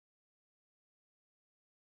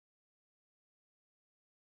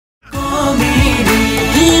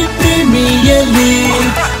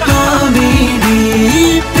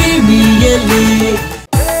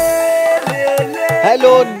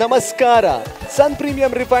ನಮಸ್ಕಾರ. ಸನ್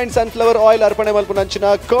premium refined sunflower oil ಅರ್ಪಣೆ ಮಲ್ಪುನಂಚಿನ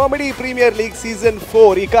comedy premier league season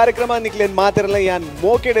 4 ಈ ಕಾರ್ಯಕ್ರಮ ನಿಕ್ಲೇನ್ ಮಾತಿರಲ್ಲ ಯಾನ್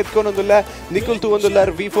ಮೋಕೆಡ್ ಎತ್ಕೊಂಡೊಂದುಲ್ಲ ನಿಕುಲ್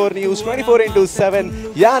ತುವೊಂದುಲ್ಲರ್ V4 ನ್ಯೂಸ್ 24/7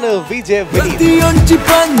 ಯಾನ್ ವಿಜಯ್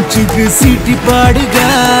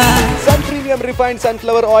ಸನ್ ಪ್ರೀಮಿಯಂ ರಿಫೈನ್ಡ್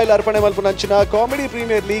ಸನ್ಫ್ಲವರ್ ಆಯಿಲ್ ಅರ್ಪಣೆ ಮಲ್ಪುನಂಚಿನ comedy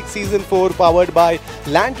premier league season 4 powered by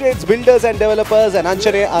land trades builders and developers and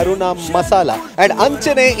ಅಂಚನೆ Aruna masala and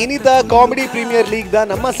ಅಂಚನೆ ಇನಿತ ಕಾಮಿಡಿ ಪ್ರೀಮಿಯರ್ ಲೀಗ್ ದ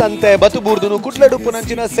ನಮ್ಮ ಸಂತೆ ಬತುಬೂರ್ದುನು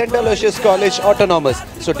ಕುಟ್ಲಡುಪ್ಪುನಂಚಿನ scent Aloysius college autonomous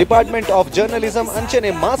so department of journalism anchene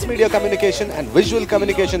mass media communication and visual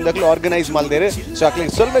communication daklu organize maldere so akli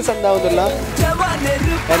solme sanda undalla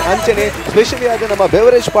and anchene specially ade nama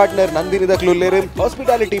beverage partner nandini daklu ullere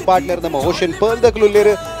hospitality partner nama ocean pearl daklu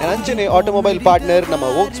ullere and anchene automobile partner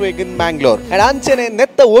nama Volkswagen Mangalore and anchene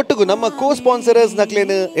netta ottugu nama co-sponsors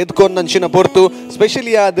naklene edkon nanchina portu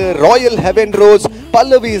specially ade Royal Heaven Rose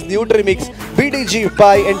Pallavi's Nutrimix BDG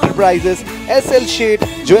Pi Enterprises SL Shade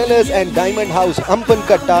Jewelers and Diamond House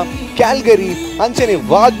Ampankatta Calgary anchene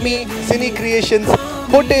Vagmi Cine Creations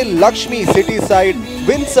Hotel Lakshmi City Side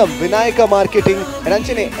Winsome Vinayaka Marketing and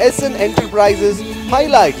anchene SN Enterprises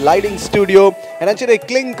Hilight Lighting Studio and anchene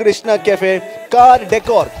Kling Krishna Cafe Car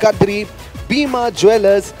Decor Kadri Bima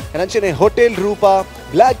Jewelers and anchene Hotel Rupa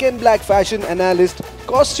Black and Black Fashion Analyst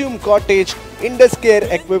Costume Cottage Indus Care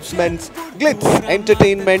Equipments Glitz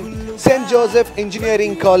Entertainment St. Joseph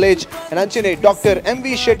Engineering College and anchene Dr.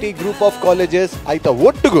 MV Shetty Group of Colleges aita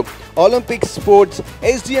ottugu Olympic Sports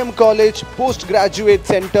SDM College Postgraduate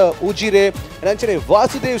Center Ujire and anchene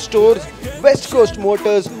Vasudev Stores West Coast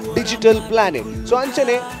Motors Digital Planet so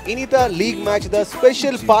anchene inita league match the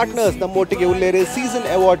special partners nammottige ullere season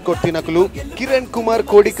award kottinakulu Kiran Kumar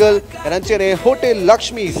Kodikal and anchene Hotel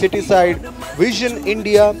Lakshmi City Side Vision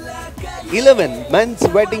India 11 Men's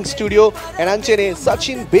Wedding Studio and anchene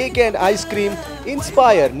Sachin Bake and Ice Cream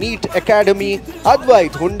Inspire Neat Academy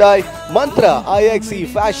Advait Hyundai Mantra IXE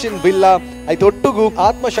Fashion Villa aitottugu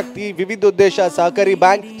Atma Shakti Vividuddesha Sahakari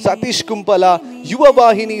Bank Satish Kumpala Yuva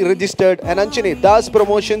Vahini registered and anchene Das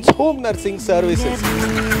Promotions Home Nursing Services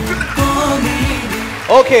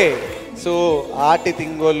okay so Aati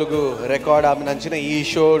ತಿಂಗೋಲುಗು record ಆಮಿನಂಚಿನ ಈ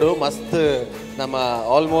ಶೋಡು ಮಸ್ತ್ ನಮ್ಮ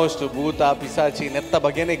almost ಭೂತ ಪಿಸಾಚಿ ನೆತ್ತ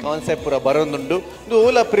ಬಗ್ಗೆನೇ concept ಪೂರ ಬರೋದುಂಡು ಇದು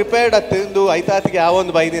ಊಲ prepared ಅತ್ತಿಂದು ಐತಾತಿಗೆ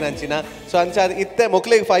ಯಾವೊಂದು ಬೈದಿನ ಅಂಚಿನ ಸೊ ಅಂಚಾದ ಇತ್ತೆ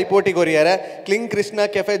ಮೊಕ್ಲಿಗೆ ಪೈಪೋಟಿ ಕೊರಿಯಾರೆ ಕ್ಲಿಂಗ್ ಕೃಷ್ಣ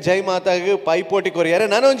ಕೆಫೆ ಜೈ ಮಾತಾಗ ಪೈಪೋಟಿ ಕೊರಿಯಾರೆ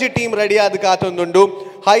ನಾನೊಂಜಿ ಟೀಮ್ ರೆಡಿ ಆದ ಕಾತೊಂದುಂಡು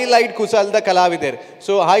ಹೈಲೈಟ್ ಕುಸಲ್ದ ಕಲಾವಿದೆರ್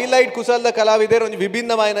ಸೊ ಹೈಲೈಟ್ ಕುಸಲ್ದ ಕಲಾವಿದೆರ್ ಒಂದು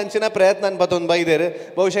ವಿಭಿನ್ನವಾಯಿನಂಚಿನ ಪ್ರಯತ್ನ ಬತ್ತೊಂದು ಬೈದೇರು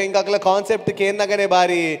ಬಹುಶಃ ಹಿಂಗಾಕ್ಲ ಕಾನ್ಸೆಪ್ಟ್ ಕೇನ್ನಗನೆ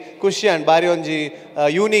ಬಾರಿ ಖುಷಿ ಅಂಡ್ ಬಾರಿ ಒಂಜಿ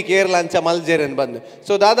ಯೂನಿಕ್ ಏರ್ ಲಂಚ ಮಲ್ಜೇರನ್ ಬಂದು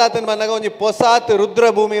ಸೊ ದಾದಾತನ್ ಬಂದಾಗ ಒಂಜಿ ಪೊಸಾತ್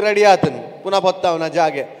ರುದ್ರಭೂಮಿ ರೆಡಿ ಆತನ್ ಪುನಃ ಪೊತ್ತಾವನ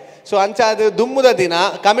ಜಾಗೆ ಸೊ ಅಂಚಾದ ದುಮ್ಮುದ ದಿನ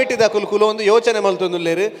ಕಮಿಟಿದ ಕುಲ್ಕುಲು ಒಂದು ಯೋಚನೆ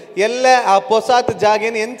ಮಲ್ತೊಂದುಲ್ಲೇರು ಎಲ್ಲ ಆ ಪೊಸಾತ್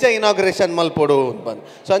ಜಾಗೇನು ಎಂಚ ಇನಾಗ್ರೇಷನ್ ಮಲ್ಪೊಡು ಬಂದು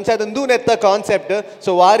ಸೊ ಅಂಚಾದ ನೆತ್ತ ಕಾನ್ಸೆಪ್ಟ್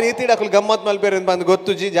ಸೊ ಆ ರೀತಿ ಅಕುಲು ಗಮ್ಮತ್ ಮಲ್ಪೇರು ಬಂದು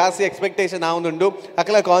ಗೊತ್ತುಜಿ ಜಾಸ್ತಿ ಎಕ್ಸ್ಪೆಕ್ಟೇಷನ್ ಆವುದುಂಡು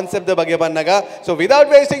ಅಕಲ ಕಾನ್ಸೆಪ್ಟ್ ಬಗ್ಗೆ ಬಂದಾಗ so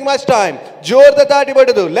without wasting much time ಜೋರ್ದ ತಾಟಿ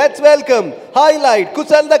ಬಡದು let's welcome highlight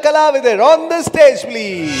ಕುಸಲ್ದ ಕಲಾವಿದರ್ on the stage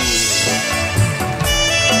please.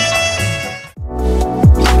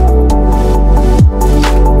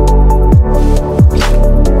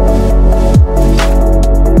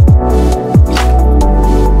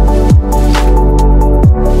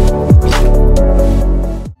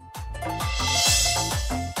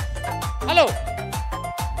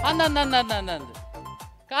 ನಂದು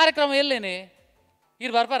ಕಾರ್ಯಕ್ರಮ ಎಲ್ಲೇನೆ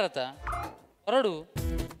ಇರು ಬರ್ಬಾರತ್ತ ಹೊರಡು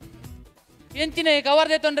ಎಂಚಿನ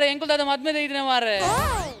ಕವರ್ದೆ ತೊಂದ್ರೆ ಎಂಕುಲ್ದಾದ ಮದ್ಮೆದ ಇದೀನಿ ಮಾರೆ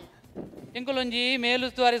ಎಂಕುಲ್ ಒಂಜಿ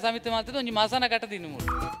ಮೇಲುಸ್ತುವಾರಿ ಸಮಿತಿ ಮಾಡ್ತದೆ ಒಂಜಿ ಮಸಾನ ಕಟ್ಟದೀನಿ ಮೂರು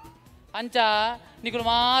ಅಂಚ ನಿಕುಲು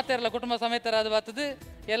ಮಾತೆರಲ್ಲ ಕುಟುಂಬ ಸಮೇತರಾದ ಬರ್ತದೆ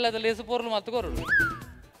ಎಲ್ಲದಲ್ಲಿ ಹೆಸು ಪೋರ್ಲು ಮತ್ತು ಕೊರಡು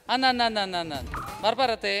ಅಂದ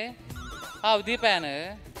ಬರ್ಬಾರತ್ತೆ ಹಾವು ದೀಪಾಯನ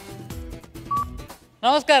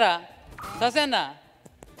ನಮಸ್ಕಾರ ಸಸ್ಯನ್ನ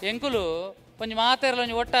ಎಂಕುಲು ಒಂಜಿ ಮಾತೆರಲ್ಲ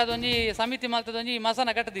ಒಂಜಿ ಒಟ್ಟಾದ ಒಂಜಿ ಸಮಿತಿ ಮಾಡ್ತದ ಒಂಜಿ ಮಸಾನ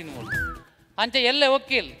ಕಟ್ಟದೀನಿ ಮೂರು ಅಂಚೆ ಎಲ್ಲೇ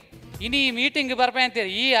ಒಕ್ಕಿಲ್ ಇನಿ ಮೀಟಿಂಗ್ ಬರ್ಪೆ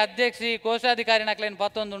ಅಂತೇಳಿ ಈ ಅಧ್ಯಕ್ಷಿ ಕೋಶಾಧಿಕಾರಿ ನಕ್ಲೇನು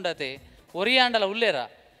ಪತ್ತೊಂದು ಉಂಡತೆ ಒರಿಯಾಂಡಲ ಉಲ್ಲೇರ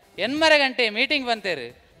 8:30 ಗಂಟೆ ಮೀಟಿಂಗ್ ಬಂತೇರು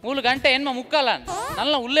 3 ಗಂಟೆ ಎನ್ಮ ಮುಕ್ಕಲ್ಲ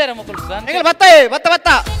ನಲ್ಲ ಉಲ್ಲೇರ ಮುಕ್ಕಲು ಬತ್ತ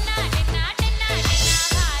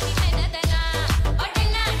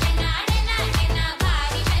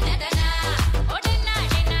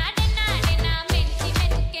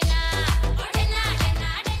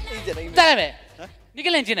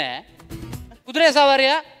ನಿಖಿಲೆಂಚಿನ ಕುದುರೆ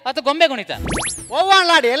ಸವಾರಿಯ ಅಥವಾ ಗೊಂಬೆ ಕುಣಿತ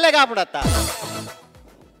ಓವಾಡಿ ಎಲ್ಲೇ ಕಾಪಿಡತ್ತ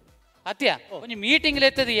ಅತ್ಯ ಒಂಜಿ ಮೀಟಿಂಗ್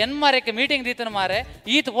ಎತ್ತದ ಎನ್ಮಾರಕ್ಕೆ ಮೀಟಿಂಗ್ ದೀತನ ಮಾರೆ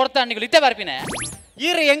ಈತ ಪೊಡ್ತಾಂಡಿಗಳು ಇತ್ತೆ ಬರ್ಪಿನ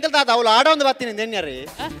ಈರಿ ಎಂಕಲ್ ತಾತ ಅವಳು ಆಡೊಂದು ಬರ್ತೀನಿ ನೆನ್ಯರಿ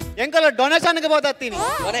ಎಂಕಲ್ ಡೊನೇಷನ್ಗೆ ಬೋದತ್ತೀನಿ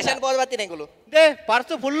ಡೊನೇಷನ್ ಬೋದು ಬರ್ತೀನಿ ಎಂಕಲು ದೇ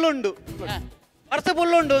ಪರ್ಸು ಫುಲ್ ಉಂಡು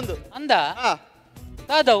ಒಂದು ಅಂದ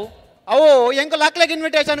ತಾದವು ಅವು ಎಂಕಲ್ ಅಕ್ಲೆಗ್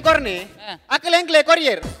ಇನ್ವಿಟೇಷನ್ ಕೊರ್ನಿ ಅಕ್ಲೆ ಎಂಕ್ಲೆ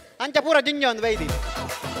ಕೊರಿಯರ್ ಅಂಚ ಪೂರ ಜಿಂಜ ಒಂದು ಬೈದಿ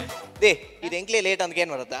ದೇ ಇದು ಎಂಕ್ಲೆ ಲೇಟ್ ಅಂತ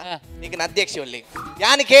ಏನು ಬರುತ್ತಾ ನೀನು ಅಧ್ಯಕ್ಷ ಒಲ್ಲಿ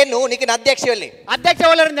ಯಾನಿಕೇನು ನೀನು ಅಧ್ಯಕ್ಷ ಒಲ್ಲಿ ಅಧ್ಯಕ್ಷ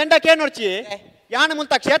ಒಲ್ಲರಿಂದ ಎಂಡಕ್ಕೆ ಏನು ನೋಡ್ಚಿ ಯಾನ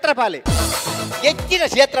ಮುಂತ ಕ್ಷೇತ್ರಪಾಲಿ ಹೆಚ್ಚಿನ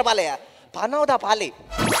ಕ್ಷೇತ್ರಪಾಲೆಯ ಪನೋದ ಪಾಲಿ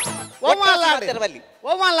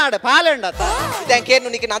ಓಮಲ್ಲಾಡು ಪಾಲೆ ಉಂಡತ್ತ ಇದಂಕೇನು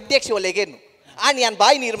ನೀನು ಅಧ್ಯಕ್ಷ ಒಲ್ಲೆಗೇನು ಆನ್ ಯಾನ್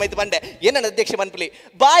ಬಾಯಿ ನೀರು ಮೈತು ಬಂಡೆ ಏನನ್ನ ಅಧ್ಯಕ್ಷ ಮನ್ಪಲಿ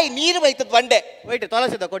ಬಾಯಿ ನೀರು ಮೈತದ ಬಂಡೆ ಒಯ್ತು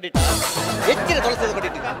ತೊಲಸಿದ ಕೊಟ್ಟಿಟ್ಟ ಹೆಚ್ಚಿನ ತೊಲಸದ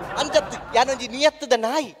ಕೊಟ್ಟಿಟ್ಟು ಅಂತದ್ದು ಯಾನೊಂಜಿ ನಿಯತ್ತದ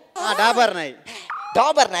ನಾಯಿ ಡಾಬರ್ ನಾಯಿ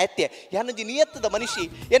ಡಾಬರ್ ನಾಯಿ ಎತ್ತೆ ಯಾನೊಂಜಿ ನಿಯತ್ತದ ಮನುಷ್ಯ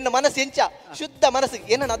ಎನ್ನ ಮನಸ್ಸು ಎಂಚ ಶುದ್ಧ ಮನಸ್ಸು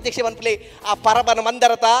ಏನನ್ನ ಅಧ್ಯಕ್ಷ ಮನ್ಪಲಿ ಆ ಪರಬನ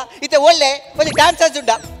ಮಂದರತ ಇತ್ತೆ ಒಳ್ಳೆ ಒಂದು ಟೈಮ್ ಸೆನ್ಸ್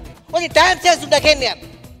ಉಂಡ ಒಂದು ಟೈಮ್ ಸೆನ್ಸ್ ಉಂಡ ಕೇನ್ಯ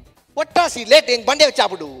ಒಟ್ಟಾಸಿ ಲೇಟ್ ಹೆಂಗ್ ಬಂಡೆ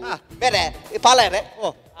ಚಾಪುಡು ಬೇರೆ ಪಾಲಾರೆ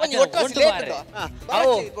ಒಂಜಿ ಒಟ್ಟಾಸಿ ಲೇಟ್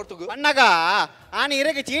ಪಣ್ಣಗ ಆನಿ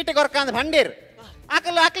ಇರಗೆ ಚೀಟಿ ಕೊರ್ಕಂದ್ ಬಂಡೀರ್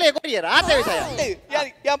ಆಕಲೆ ಕೊಡಿಯರ ಆತ ವಿಷಯ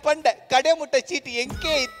ಯಾ ಪಂಡೆ ಕಡೆ ಮುಟ್ಟ ಚೀಟಿ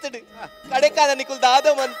ಎಂಕೆ ಇತ್ತಡು ಕಡೆ ಕಾದ ನಿಕುಲ್ದ ಆದ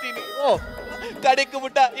ಮಂತೀನಿ ಓ ಕಡೆக்கு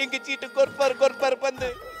ಮುಟ್ಟ ಎಂಗೆ ಚೀಟಿ ಕೊರ್ಪರ್ ಬಂದು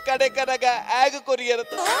ಕಡೆ ಕನಗ ಆಗ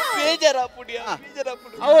ಕೊರಿಯರತ ಬೇಜಾರ ಪುಡಿಯ ಬೇಜಾರ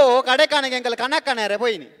ಪುಡಿ ಓ ಕಡೆ ಕಾನಗೆ ಎಂಕಲ್ ಕನಕನರೆ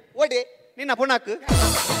ಹೋಯ್ನಿ ಓಡಿ ನಿನ್ನ ಪುಣಕ್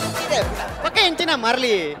ಪಕ್ಕ ಎಂಚಿನ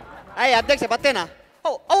ಮರ್ಲಿ ಆಯ್ ಅಧ್ಯಕ್ಷ ಬತ್ತೇನಾ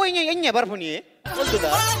ಓ ಅವು ಎಂಗೆ ಬರ್ಪುನಿ ಹೊಲ್ತುದ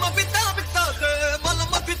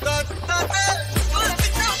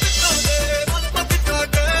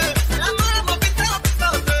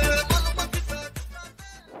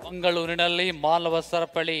ಮಂಗಳೂರಿನಲ್ಲಿ ಮಾನವ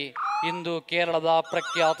ಸರಪಳಿ ಇಂದು ಕೇರಳದ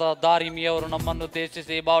ಪ್ರಖ್ಯಾತ ದಾರಿಮಿಯವರು ನಮ್ಮನ್ನು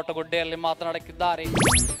ಉದ್ದೇಶಿಸಿ ಬಾವಟಗುಡ್ಡೆಯಲ್ಲಿ ಮಾತನಾಡುತ್ತಿದ್ದಾರೆ.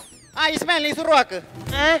 ಇಸ್ಮಾಯಿಲ್ ನೀ ಶುರು ಹಾಕು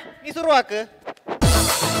ನೀ ಶುರು ಹಾಕು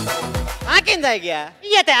ಹಾಕಿಂದ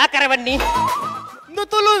ಈಯತೆ ಆಕರ ಬನ್ನಿ ಇಂದು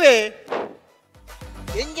ತುಳುವೆ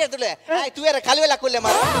ಎಂಗೆ ತುಳೆ ತುಯರ ಕಲ್ವೆಲ್ಲ ಕೊಲ್ಲೆ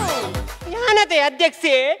ಮಾರ ಯಾನತೆ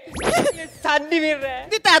ಅಧ್ಯಕ್ಷೆ ಸಡ್ಡಿ ಮೀರ್ರೆ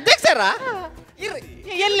ದಿತ್ತ ಅಧ್ಯಕ್ಷರ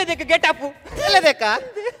ಎಲ್ಲದಕ್ಕೆ ಗೆಟಪ್ ಎಲ್ಲದಕ್ಕ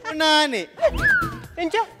ನಾನೇ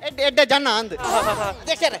ಎಂಚ ಎಡ್ಡ ಜನ ಅಂದ್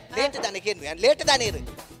ಅಧ್ಯಕ್ಷರ ಲೇಟ್ ತಾನೆ ಕೇನು ಲೇಟ್ ತಾನೆ ಇರು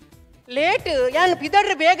ಲೇಟ್ ಯಾನ್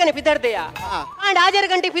ಪಿದಾಡ್ರೆ ಬೇಗನೆ ಪಿದಾಡ್ದೆಯ ಆಂಡ್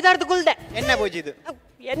 6 ಗಂಟೆ ಪಿದಾಡ್ದು ಕುಲ್ದೆ ಎಣ್ಣೆ ಪೂಜಿದು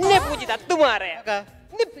ಎಣ್ಣೆ ಪೂಜಿದ ಹತ್ತು ಮಾರೆ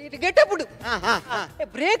ಗೆಟಪ್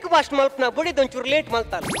ಬ್ರೇಕ್ ಫಾಸ್ಟ್ ಮಲ್ಪನ ಬುಡಿದ ಒಂಚೂರು ಲೇಟ್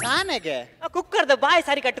ಮಲ್ತಾನ ನಾನೆಗೆ ಕುಕ್ಕರ್ದ ಬಾಯಿ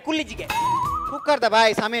ಸಾರಿ ಕಟ್ಟು ಕುಲ್ಲಿಜಿಗೆ ಕುಕ್ಕರ್ದ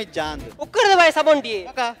ಬಾಯಿ ಸಮೇಜ್ಜ ಅಂದ್ ಕುಕ್ಕರ್ದ ಬಾಯಿ ಸಬೊಂಡಿ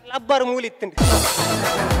ಲಬ್ಬರ್ ಮೂಲಿತ್ತು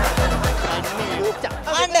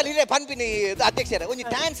ಆಂಡಲ್ ಇರೆ ಪನ್ಪಿನಿ ಅಧ್ಯಕ್ಷರ ಒಂಜಿ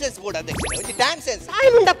ಟೈಮ್ ಸೆನ್ಸ್ ಬೋರ್ಡ್ ಅಧ್ಯಕ್ಷರ ಒಂಜಿ time sense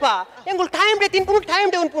time ಉಂಡಪ್ಪ ಎಂಗುಲ್ time day ತಿನ್ಪುನು time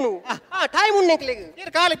day ಉನ್ಪುನು time ಉಂಡೆಂಕ್ಲೆಗ್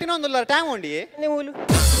ನೀರು ಕಾಲಿ ತಿನ್ನೊಂದುಲ್ಲ ಟೈಮ್ ಉಂಡಿ ನೀವು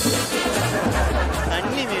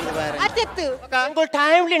ಸಣ್ಣಿ ಮೀನು ಬಾರೆ ಅತ್ತೆತ್ತು ಎಂಗುಲ್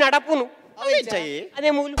ಟೈಮ್ಲಿ ನಡಪುನು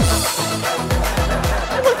ಅದೇ ಮೂಲು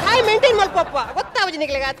ಟೈಮ್ ಮೇಂಟೈನ್ ಮಲ್ಪಪ್ಪ ಗೊತ್ತಾವಜಿ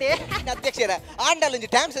ನಿಕ್ಲೆಗ್ ಆತೆ ಅಧ್ಯಕ್ಷರ ಆಂಡಲ್ ಒಂಜಿ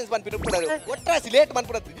ಟೈಮ್ ಸೆನ್ಸ್ ಪನ್ಪಿನಿ ಉಪ್ಪುಡರು ಒಟ್ರಾಸಿ ಲೇಟ್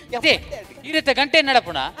ಮನ್ಪುಡದು ಈ ರೀತಿ ಗಂಟೆ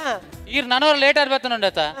ನಡಪುಣ ಈರ್ ನನವರ ಲೇಟ್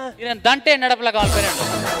ಆಡ್ಬೇತನುಂಡತ ಇದನ್ ದಂಟೆ ನಡಪಲಕ ಅಲ್ಪೇರಂಡು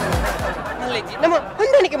ನಮ್ಮ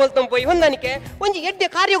ಹೊಂದಾಣಿಕೆ ಮಲ್ತಂ ಪೋಯಿ ಹೊಂದಾಣಿಕೆ ಒಂಜಿ ಎಡ್ಡೆ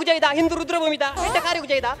ಕಾರ್ಯಗು ಜೈದ ಹಿಂದೂ ರುದ್ರಭೂಮಿದ ಎಡ್ಡೆ ಕಾರ್ಯಗು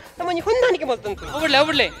ಜೈದ ನಮ್ಮ ಒಂಜಿ ಹೊಂದಾಣಿಕೆ ಮಲ್ತಂ ಒಬ್ಬಿಡ್ಲೆ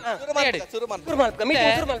ಒಬ್ಬಿಡ್ಲೆ ಶುರು ಶುರು ಮಾಡ್ಕ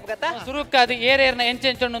ಮೀಟಿಂಗ್ ಶುರು ಮಾಡ್ಕತ್ತ ಸುರುಕ್ಕಾದ ಏರೇರ್ನ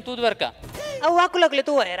ಎಂಚೆಂಚಣ್ಣು ತೂದುವರ್ಕ ಅವು ಹಾಕುಲಾಗ್ಲೆ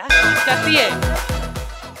ತೂವರೇರ ಕತ್ತಿಯೇ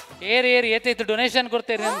ಏರ್ ಏತೈತು ಡೊನೇಷನ್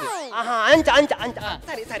ಕೊಡ್ತೇರಿ ಅಂದು ಅಂಚ ಅಂಚ ಅಂಚ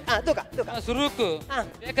ಸರಿ ಸರಿ ತುಕ ತುಕ ಸುರುಕು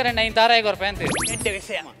ಬೇಕಾರೆ 9 ತಾರಾಯಿ ಗೊರ್ಪೆ ಅಂತ ಎಡ್ಡೆ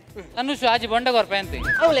ವಿಷಯ ತನುಷು ಆಜಿ ಬೊಂಡ ಗೊರ್ಪೆ ಅಂತ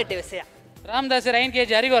ಅವಳು ಎಡ್ಡೆ ವಿಷಯ ರಾಮದಾಸರ 9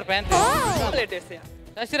 kg ಅರಿ ಗೊರ್ಪೆ ಅಂತ ಅವಳು ಎಡ್ಡೆ ವಿಷಯ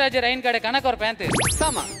ದಶರಾಜರ 9 ಕಡೆ ಕನಕ ಗೊರ್ಪೆ ಅಂತ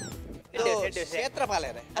ಸಮ ಕ್ಷೇತ್ರ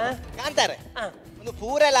ಪಾಲೇರೆ ಕಾಂತಾರೆ ಒಂದು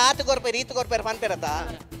ಪೂರೆಲ್ಲ ಆತು ಕೊರ್ಪೆ ರೀತು ಕೊರ್ಪೆರ್ ಪನ್ಪೆರತ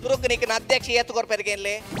ತುರುಕ್ ನಿಕ್ಕಿನ ಅಧ್ಯಕ್ಷ ಏತು ಕೊರ್ಪೆರ್ಗೆ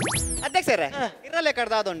ಇಲ್ಲಿ ಅಧ್ಯಕ್ಷರೇ ಇರಲ್ಲೇ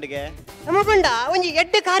ಕಡ್ದ ಅದೊಂದಿಗೆ ನಮ್ಮ ಬಂಡ ಒಂಜಿ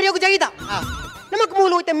ಎಡ್ಡೆ ಕಾರ್ಯಗು ಜೈದ ನಮಕ್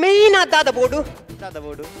ಮೂಲ ಹೋಯ್ತೆ ಮೇನ್ ಆದಾದ ಬೋರ್ಡು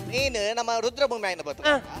ಬೋರ್ಡು ನೀನು ನಮ್ಮ ರುದ್ರಭೂಮಿ ಆಯ್ನ ಬತ್ತು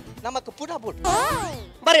ನಮಕ್ ಪುನಃ ಬೋರ್ಡ್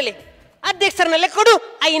ಬರಲಿ ಅಧ್ಯಕ್ಷರನ್ನೆಲ್ಲ ಕೊಡು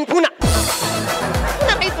ಐನ್ ಪುನಃ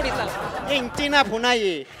ಕೈ ಕೊಡಿಸಲ್ಲ ಇಂಚಿನ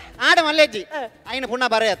ಪುನಾಯಿ ಆಡ ಮಲ್ಲೆಜ್ಜಿ ಐನ ಪುನಃ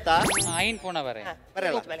ಬರೆಯತ್ತ ಐನ್ ಪುಣ ಬರೆ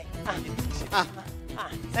ಬರಲ್ಲ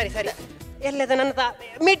ಸರಿ ಸರಿ ಎಲ್ಲದ ನನ್ನ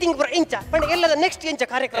ಮೀಟಿಂಗ್ ಬರ ಇಂಚ ಪಂಡ ಎಲ್ಲದ ನೆಕ್ಸ್ಟ್ ಇಂಚ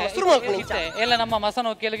ಕಾರ್ಯಕ್ರಮ ಶುರು ಮಾಡ್ಕೊಂಡು ಇಂಚ ಎಲ್ಲ ನಮ್ಮ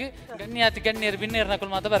ಮಸನ ಕೇಳಿಗೆ ಗಣ್ಯಾತಿ ಗಣ್ಯರು ಬಿನ್ನೇರ್ ನಕಲ್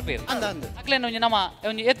ಮಾತ ಬರ್ಪೇರು ಅಕ್ಲೇನ ಒಂಜಿ ನಮ್ಮ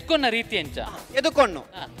ಒಂಜಿ ಎತ್ಕೊನ್ನ ರೀತಿ ಎಂಚ ಎದುಕೊಂಡು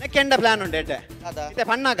ಕೆಂಡ ಪ್ಲಾನ್ ಉಂಡು ಎಡ್ಡೆ ಇತ್ತೆ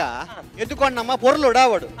ಪಣ್ಣಗ ಎದುಕೊಂಡು ನಮ್ಮ ಪೊರ್ಲು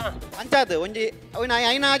ಉಡಾವಡು ಅಂಚಾದು ಒಂಜಿ ಅವನ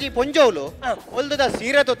ಐನಾಜಿ ಪೊಂಜೋಲು ಒಲ್ದುದ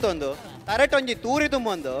ಸೀರೆ ತೊತ್ತೊಂದು ಕರೆಕ್ಟ್ ಒಂಜಿ ತೂರಿ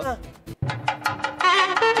ತುಂಬೊಂದು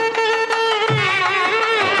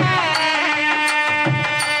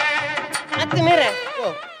ಅತ್ತ ಮೇರೆ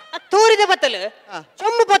ತೂರಿದ ಬತ್ತಲು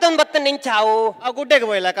ಚೊಂಬು ಪತ್ತೊಂದು ಬತ್ತನ್ ನಿಂಚಾವು ಆ ಗುಡ್ಡೆಗೆ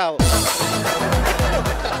ಹೋಯ್ಲ ಕಾವು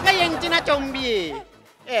ಎಂಚಿನ ಚೊಂಬಿ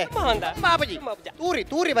ಬಾಬಾಜಿ ತೂರಿ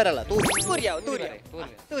ತೂರಿ ಬರಲ್ಲ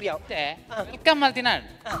ತೂರಿ ವೆಲ್ಕಮ್ ಮಾಡ್ತೀನಿ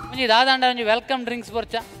ಒಂಜಿ ದಾದಾಂಡ ಒಂಜಿ ವೆಲ್ಕಮ್ ಡ್ರಿಂಕ್ಸ್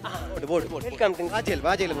ಬರ್ಚ ವೆಲ್ಕಮ್ ಡ್ರಿಂಕ್ಸ್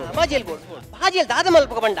ಬಾಜಿಲ್ ಬಾಜಿಲ್ ದಾದ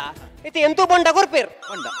ಮಲ್ಪ ಬಂಡ ಇತ್ತೆ ಎಂತೂ ಬಂಡ ಕೊರ್ಪೇರು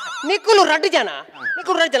ನಿಕ್ಕುಲು ರಡ್ಡು ಜನ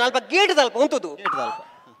ಅಲ್ಪ ಗೇಟ್ ತಲ್ಪ ಉಂತುದು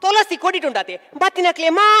ತುಳಸಿ ಕೊಡಿಟುಂಡಾತೆ ಬತ್ತಿನಕ್ಲೆ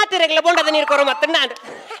ಮಾತೆರೆಗ್ಲ ಬೊಂಡದ ನೀರು ಕೊರ ಮತ್ತೆ ನಾನು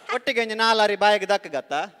ಒಟ್ಟಿಗೆ ಒಂಜಿ 4 ಬಾಯಿಗೆ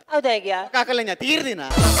ದಕ್ಕಗತ್ತ ಹೌದಾ ಈಗ ಕಾಕಲೆಂಜ ತೀರ್ದಿನ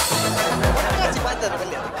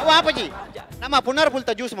ಅವ ಆಪಜಿ ನಮ್ಮ ಪುನರ್ ಪುಲ್ತ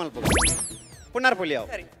ಜ್ಯೂಸ್ ಮಲ್ಪ ಪುನರ್ ಪುಲಿ ಅವು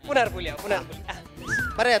ಸರಿ ಪುನರ್ ಪುಲಿ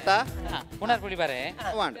ಬರೇ ಆತ ಪುನರ್ ಪುಲಿ ಬರೇ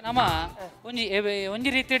ನಮ್ಮ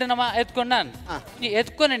ಒಂಜಿ ರೀತಿ ನಮ್ಮ ಎತ್ಕೊಂಡ್ ನಾನು ಒಂಜಿ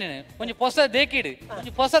ಎತ್ಕೊಂಡೆ ನೀನು ಒಂಜಿ ಹೊಸ ದೇಕಿಡು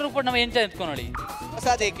ಒಂಜಿ ಹೊಸ ರೂಪ ನಮ್ಮ ಎಂಚ ಎತ್ಕೊಂಡಿ ಹೊಸ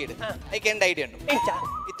ದೇಕಿಡು ಐಕೆ ಎಂಡ ಐಡಿಯಾ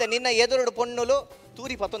ಇತ್ತ ನಿನ್ನ ಎದುರುಡು ಪೊಣ್ಣುಲು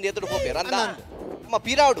ತೂರಿ ಪತ್ತೊಂದು ಎದುರು ಹೋಗ್ಬೇರು ಅಂದ ನಮ್ಮ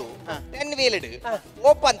ಪಿರಾಡು 10 ವೇಲೆಡು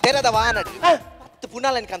ಓಪನ್ ತೆರೆದ ವಾನಡು 10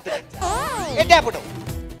 ಪುನಾಲನ್ ಕಂತ ಎಡ್ಡೆ ಹಾಪುಡು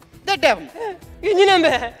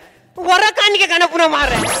ಇಂಜಿನಂಬೆ ಹೊರ ಕಾಣಿಕೆ ಕಣಪುನ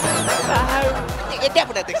ಮಾರೆ ಎಡ್ಡೆ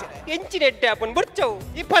ಹಾಪುಡು ಅಧ್ಯಕ್ಷ ಎಂಚಿನ ಎಡ್ಡೆ ಹಾಪುನ್ ಬರ್ಚವು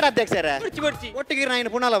ಇಪ್ಪಡ ಅಧ್ಯಕ್ಷರೇ ಬರ್ಚಿ ಒಟ್ಟಿಗೆ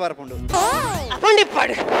ನಾನು ಪುನಾಲ ಬರ್ಕೊಂಡು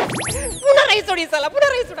ಅಕೊಂಡಿಪ್ಪಾಡು ಪುನರೈಸೋಡಿ ಸಲ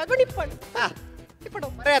ಪುನರೈಸೋಡು ಅಕೊಂಡಿಪ್ಪಾಡು ಇಪ್ಪಡು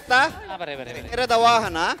ಬರೇ ಆತ ಬರೇ ತೆರೆದ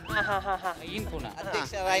ವಾಹನ ಇನ್ ಪುನ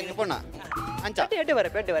ಅಧ್ಯಕ್ಷ ಪುನ ಅಂಚ ಎಡ್ಡೆ ಬರೆ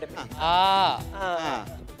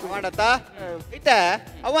ಮಾಡತ್ತ ಇತ್ತ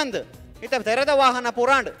ಅವಂದು ಇತ್ತ ತೆರೆದ ವಾಹನ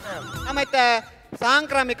ಪುರಾಂಡ್ ನಮ್ಮ ಇತ್ತ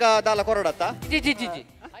ಸಾಂಕ್ರಾಮಿಕ ದಾಲ ಕೊರಡತ್ತ ಜಿ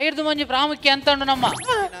ಐದು ಮಂಜಿ ಪ್ರಾಮುಖ್ಯ ಅಂತ ಉಂಡು ನಮ್ಮ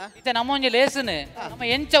ಇತ್ತೆ ನಮ್ಮ ಒಂಜಿ ಲೇಸನ್ ನಮ್ಮ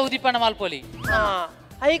ಎಂಚ ಉದಿಪಣ ಮಾಲ್ಪೋಲಿ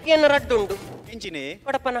ಐಕೆಯನ್ನು ರಡ್ಡುಂಡು ಇಂಚಿನಿ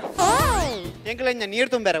ಕೊಡಪ್ಪನ ಎಂಕಲೆಂಜ ನೀರು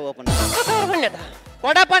ತುಂಬೆರೆ ಓಪನ ಬಣ್ಣದ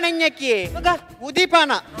ಕೊಡಪನ ಎಂಜಕ್ಕಿ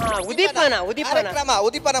ಉದಿಪಾನ ಕಾರ್ಯಕ್ರಮ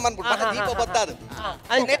ಉದಿಪನ ಮನ್ಪುಡು ದೀಪ ಬತ್ತಾದು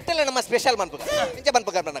ನೆಟ್ಟೆಲ್ಲ ನಮ್ಮ ಸ್ಪೆಷಲ್ ಮನ್ಪುಗ ಎಂಚ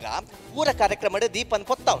ಮನ್ಪುಗ ನನಗ ಪೂರ ಕಾರ್ಯಕ್ರಮ ದೀಪನ್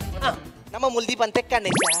ಪೊತ್ತಾವ್ ನಮ್ಮ ಮುಲ್ ದೀಪನ್ ತೆಕ್ಕಣ್ಣ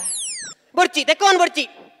ಬರ್ಚಿ ತೆಕ್ಕವನ್ ಬರ್ಚಿ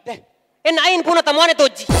ಎನ್ನ ಆಯಿನ ಪೂನ ತಮಾನೆ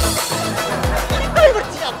ತೋಜ್ಜಿ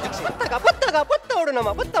ಪೊತ್ತವಡು ನಮ್ಮ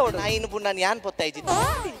ಪೊತ್ತವಡು ನಾಯಿನ ಪುಣ್ಣ ಯಾನ್ ಪೊತ್ತ ಇಜ್ಜಿತ್ತು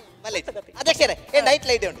ಅಧ್ಯಕ್ಷರೇ ಏನ್ ನೈಟ್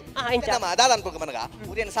ಲೈಟ್ ಉಂಟು ನಮ್ಮ ಅದಾದ ಅನ್ಪುಗ ಮನಗ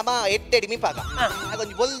ಊರಿನ ಸಮ ಎಡ್ಡೆಡಿ ಮಿಪಾಗ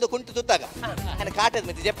ಅದೊಂದು ಬೊಲ್ದು ಕುಂಟು ತುತ್ತಾಗ ನಾನು ಕಾಟದ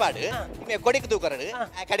ಮಿತಿ ಜೆಪ್ಪಾಡು ನಿಮಗೆ ಕೊಡಿಕ್ ತೂಕರಡು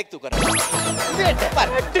ಕಡಿಕ್ ತೂಕರಡು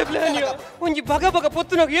ಒಂಜಿ ಬಗ ಬಗ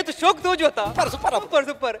ಪೊತ್ತುನಾಗ ಏತು ಶೋಕ್ ತೋಜುವತ ಸೂಪರ್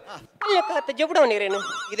ಸೂಪರ್ ಅಲ್ಲ ಕಾತ ಜಬಡವನಿರೇನು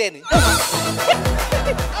ಇದೇನು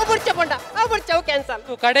ಬರ್ಚವು ಕ್ಯಾನ್ಸಲ್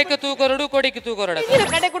ಕಡೆಕ್ ತೂಕೊರಡು ಕೊಡಿಕ್ ತೂಕೊರಡು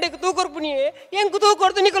ಕಡೆ ಕುಡೆಕ್ ತೂಕೊರ್ಪುನಿ ಹೆಂಗ್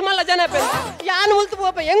ತೂಕೊರ್ದು ನಿಕಲ್ ಮಲ್ಲ ಜನ ಯಾನ್ ಉಲ್ತು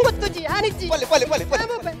ಪೋಪ ಹೆಂಗ್ ಗೊತ್ತುಜಿ ಯಾನಿಜ್ಜಿ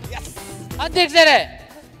ಅಧ್ಯಕ್ಷರೇ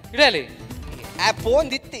ಇಡಲಿ ಆ ಫೋನ್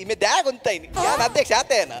ದಿತ್ತಿ ಮೆ ದ್ಯಾಗ್ ಉಂತಾಯಿನಿ ಯಾನ್ ಅಧ್ಯಕ್ಷ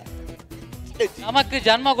ಆತೇನ ನಮಕ್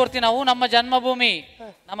ಜನ್ಮ ಕೊಡ್ತಿ ನಾವು ನಮ್ಮ ಜನ್ಮಭೂಮಿ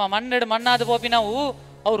ನಮ್ಮ ಮಣ್ಣೆಡು ಮಣ್ಣಾದ ಪೋಪಿ ನಾವು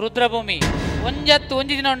ಅವು ರುದ್ರಭೂಮಿ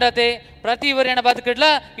ಒಂಜಿ ದಿನ ಉಂಡತೆ ಪ್ರತಿ ವರಿಯಣ ಬದುಕಿಡ್ಲ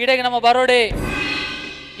ಇಡೆಗೆ ನಮ್ಮ ಬರೋಡೆ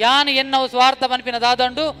ಯಾನ್ ಎನ್ನವು ಸ್ವಾರ್ಥ ಪನ್ಪಿನ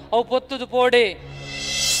ದಾದಂಡು ಅವು ಪೊತ್ತುದು ಪೋಡೆ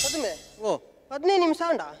ಓ 15 ನಿಮಿಷ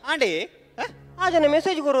ಅಂಡ ಆಂಡಿ ಆಜನ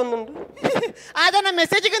ಮೆಸೇಜ್ ಕೊರೊಂದುಂಡು ಆದನ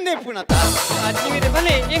ಮೆಸೇಜ್ ಗಂದೆ ಪುನತ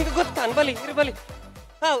ಬಲಿ ಹೆಂಗ್ ಗೊತ್ತಾನ್ ಬಲಿ ಇರು ಬಲಿ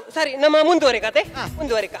ಸರಿ ನಮ್ಮ ಮುಂದುವರೆಕತೆ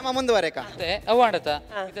ಮುಂದುವರೆಕ ಅವಾಂಡತ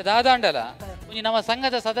ಇದು ದಾದಾಂಡಲ ಒಂಜಿ ನಮ್ಮ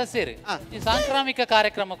ಸಂಘದ ಸದಸ್ಯರು ಈ ಸಾಂಕ್ರಾಮಿಕ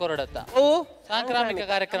ಕಾರ್ಯಕ್ರಮ ಕೊರಡತ್ತ ಓ ಸಾಂಕ್ರಾಮಿಕ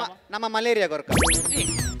ಕಾರ್ಯಕ್ರಮ ನಮ್ಮ ಮಲೇರಿಯಾ ಗೊರಕ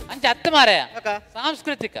ಅಂಚ ಅತ್ತ ಮಾರಾಯ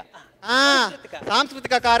ಸಾಂಸ್ಕೃತಿಕ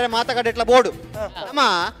ಸಾಂಸ್ಕೃತಿಕ ಕಾರ್ಯ ಮಾತಕಡೆಟ್ಲ ಬೋರ್ಡು ನಮ್ಮ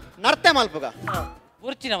ನರ್ತೆ ಮಲ್ಪುಗ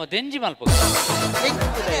ಉರ್ಚಿ ನಮ್ಮ ದೆಂಜಿ ಮಲ್ಪುಗ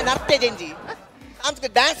ನರ್ತೆ ದೆಂಜಿ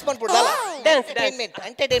ಡ್ಯಾನ್ಸ್ ಮಾಡ್ಬಿಡ್ದಲ್ಲ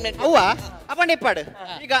ಎಂಟರ್ಟೈನ್ಮೆಂಟ್ ಅವ್ವ ಅಪ್ಪಂಡಿಪ್ಪಾಡು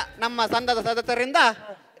ಈಗ ನಮ್ಮ ಸಂಘದ ಸದಸ್ಯರಿಂದ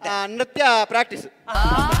ನೃತ್ಯ ಪ್ರಾಕ್ಟೀಸ್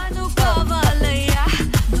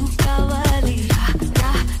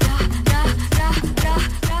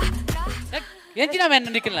ಎಂಚಿನ ಮೆನ್ನ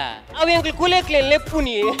ನಿಖಿಲ್ನ ಅವ ಎಂಕ್ಲು ಕುಲೇಕ್ಲೆ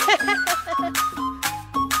ಲೆಪ್ಪುನಿ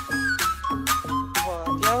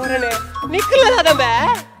ఎవరనే నిక్కుల దాదంబే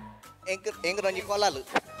ఎంగ రంజి కోలాలు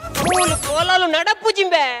మూలు కోలాలు నడపు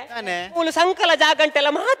జింబే మూలు సంకల జాగంటెల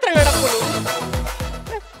మాత్ర నడపులు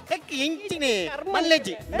ಹೆಕ್ಕಿ ಇಂಚಿನಿ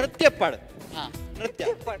ಮಲ್ಲೆಜ್ಜಿ ನೃತ್ಯ ಪಾಡು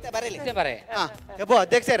ನೃತ್ಯ ಬರೇ ಎಬ್ಬೋ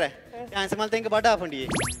ಅಧ್ಯಕ್ಷರೇ ಡ್ಯಾನ್ಸ್ ಮಲ್ತ ಹಿಂಗ ಬಡ ಹಾಕೊಂಡಿ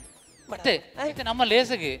ಮತ್ತೆ ನಮ್ಮ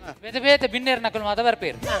ಲೇಸಗೆ ಬೇತೆ ಬೇತೆ ಬಿನ್ನೇರ್ ನಕಲು ಮಾತ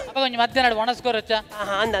ಬರ್ಪೇರು ಅಪ್ಪ ಕೊಂಚ ಮಧ್ಯಾಹ್ನ ಒಣಸ್ಕೋರಚ್ಚ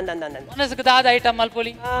ಒಣಸ್ಕ ದಾದ ಐಟಮ್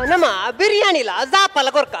ಮಲ್ಪೊಲಿ ನಮ್ಮ ಬಿರಿಯಾನಿಲ ಜಾಪಲ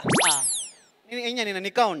ಕೊರ್ಕ ನಿನ್ನ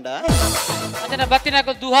ನಿಕ್ಕಾ ಉಂಡ ಅದನ್ನ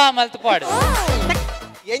ಬತ್ತಿನಕಲ್ ದುಹಾ ಮಲ್ತು ಪಾಡು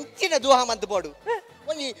ಎಂಚಿನ ದುಹಾ ಮಲ್ತು ಪಾಡು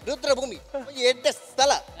ಒಂಜಿ ರುದ್ರಭೂಮಿ ಒಂಜಿ ಎಡ್ಡ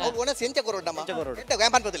ಸ್ಥಳ ಒಣಸ್ ಎಂಚ ಕೊರೋಡಮ್ಮ ಎಂಟ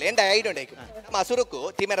ವ್ಯಾಪಾರ ಬದಲು ಎಂಡ ಐಡೊಂಡೆ ನಮ್ಮ ಹಸುರುಕು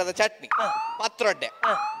ತಿಮೆರದ ಚಟ್ನಿ ಪತ್ರೊಡ್ಡೆ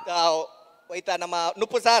ಒಯ್ತಾ ನಮ್ಮ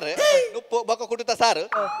ನುಪ್ಪು ಸಾರು ನುಪ್ಪು ಬೊಕ್ಕ ಕುಟುತ ಸಾರು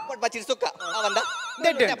ಕೊಟ್ಟು ಬಚ್ಚಿರಿ ಸುಕ್ಕ ಅವಂದ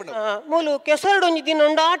ಮೂಲು ಕೆಸರಡು ಒಂಜಿ ದಿನ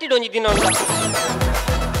ಉಂಡ ಆಟಿಡು ಒಂಜಿ ದಿನ ಉಂಡ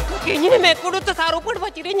ಎಂಜಿನ ಮೇ ಕುಡುತ್ತ ಸಾರು ಉಪ್ಪು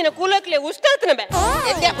ಬಚ್ಚಿರಿ ಎಂಜಿನ ಕೂಲಕ್ಲೆ ಉಷ್ಟಾತನ ಬೇ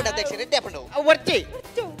ಎಡ್ಡೆ ಹಾಪುಂಡು ಅಧ್ಯಕ್ಷ ಎಡ್ಡೆ ಹಾಪುಂಡು ವರ್ಚಿ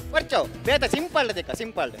ವರ್ಚೋ ಬೇತ ಸಿಂಪಲ್ ದೇಕ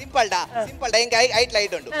ಸಿಂಪಲ್ ಸಿಂಪಲ್ ಹೆಂಗೆ ಐಟ್ಲ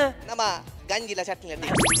ಐಡುಂಡು ನಮ್ಮ ಗಂಜಿಲ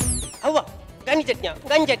ಚಟ್ನಿ ಅವ್ವ ಗಂಜಿ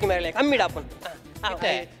ಚಟ್ನಿ ಮೇಲೆ ಕಮ್ಮಿಡಾಪುನ್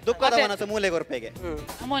ದುಃಖದ ಮನಸ್ಸು ಮೂಲೆ ಗೊರ್ಪೆಗೆ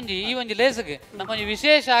ನಮ್ಮೊಂಜಿ ಈ ಒಂಜಿ ಲೇಸಗೆ ನಮ್ಮೊಂಜಿ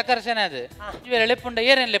ವಿಶೇಷ ಆಕರ್ಷಣೆ ಅದು ಇವೆಲ್ಲ ಲೆಪ್ಪುಂಡ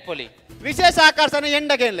ಏನೇನ್ ಲೆಪ್ಪೊಲಿ ವಿಶೇಷ ಆಕರ್ಷಣೆ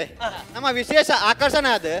ಎಂಡಗೆನ್ಲೆ ನಮ್ಮ ವಿಶೇಷ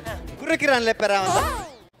ಆಕರ್ಷಣೆ ಅದು ಗುರುಕಿರನ್ ಲೆಪ್ಪರ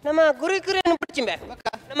ನಮ್ಮ ಗುರುಕಿರನ್ ಪಚ್ಚಿಂಬೆ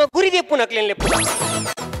ನಮ್ಮ ಗುರಿದೆಪ್ಪುನಕ್ಲೇನ್ ಲೆಪ್ಪು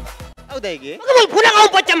ಹೌದಾ ಹೀಗೆ ಪುನಃ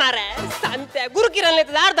ಪಚ್ಚ ಮಾರೆ ಸಂತೆ ಗುರುಕಿರನ್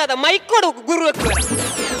ಲೆತ್ತದ ಆರ್ದಾದ ಮೈಕೊಡು ಗುರು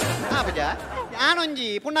ಹಾ ಬಜ ನಾನೊಂಜಿ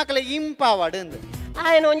ಪುನಕಲೆ ಇಂಪಾವಾಡು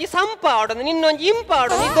ఆయన ಒಂಜಿ ಸಂಪ ಆಡೋದು ನಿನ್ನೊಂಜಿ ಇಂಪ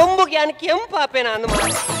ಆಡೋದು ಈ ದೊಂಬುಗೆ ఆయన ಕೆಂಪ ಆಪೇನ ಅಂದು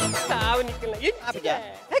ಸಾವು ನಿಕ್ಕಿಲ್ಲ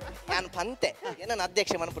ನಾನು ಪಂತೆ ಏನನ್ನ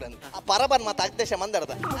ಅಧ್ಯಕ್ಷ ಮನಪುರನ್ ಆ ಪರಬನ್ ಮತ್ತೆ ಅಧ್ಯಕ್ಷ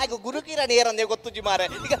ಮಂದರದ ಆಗ ಗುರುಕಿರಣಿ ಏರಂದೇ ಗೊತ್ತುಜಿ ಮಾರೆ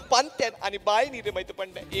ಈಗ ಪಂತೆ ಅನಿ ಬಾಯಿ ನೀರು ಮೈತು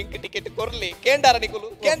ಪಂಡೆ ಇಂಕ ಟಿಕೆಟ್ ಕೊರ್ಲಿ ಕೇಂಡಾರ ನಿಕುಲು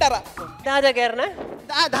ಕೇಂಡಾರ ದಾದಾಗೇರ್ನ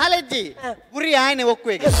ದಾಲೆಜ್ಜಿ ಗುರಿ ಆಯ್ನೆ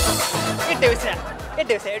ಒಕ್ಕುವೆಗೆ ಎಡ್ಡೆ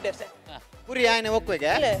ವಿಷಯ ಗುರಿ ಆಯ್ನೆ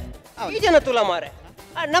ಒಕ್ಕುವೆಗೆ ಈ ಜನ ತುಲ ಮಾರೆ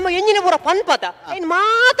ನಮ್ಮ ಎಂಜಿನ ಪೂರ ಪನ್ಪತ ಇನ್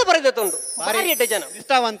ಮಾತ ಬರೆದೊಂದು ಭಾರಿ ಎಡ್ಡೆ ಜನ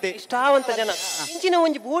ಇಷ್ಟಾವಂತ ಜನ ಇಂಚಿನ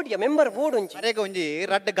ಒಂಜಿ ಬೋರ್ಡ್ ಮೆಂಬರ್ ಬೋರ್ಡ್ ಒಂಜಿ ಅರೆಗ ಒಂಜಿ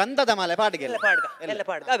ರಡ್ಡ ಗಂಧದ ಮಾಲೆ ಪಾಡ್ಗೆ ಎಲ್ಲ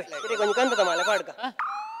ಪಾಡ್ಗ ಅವೇ ಒಂಜಿ ಗಂಧದ ಮಾಲೆ ಪಾಡ್ಗ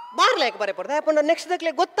ಬಾರ್ಲಾಯಕ್ ಬರೆ ಪಡ್ದ ಯಾಪಂಡ ನೆಕ್ಸ್ಟ್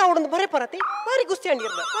ದಕ್ಲೆ ಗೊತ್ತಾವಡೊಂದು ಬರೆ ಪರತಿ ಬಾರಿ ಗುಸ್ತಿ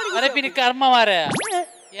ಅಂಡಿರ್ದ ಅರೆಪಿನಿ ಕರ್ಮ ಮಾರೆ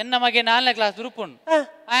ಎನ್ನ ಮಗೆ 4ನೇ ಕ್ಲಾಸ್ ದುರುಪುನ್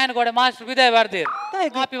ಆಯನ ಗೋಡೆ ಮಾಸ್ಟರ್ ವಿದಾಯ ಬರ್ದಿರ್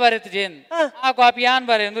ಕಾಪಿ ಬರೆತು ಜೇನ್ ಆ ಕಾಪಿ ಯಾನ್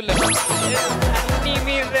ಬರೆ ಎಂದುಲ್ಲ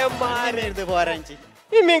ನೀಮಿರ್ರೆ ಮಾರೆ ಬೋರಂಚಿ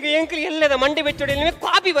ನಿಮಗೆ ಎಂಕ್ಲಿ ಎಲ್ಲದ ಮಂಡಿ ಬೆಚ್ಚೊಡಿ ನಿಮಗೆ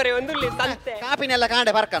ಕಾಪಿ ಬರೆ ಒಂದುಲ್ಲಿ ಸಂತೆ ಕಾಪಿನೆಲ್ಲ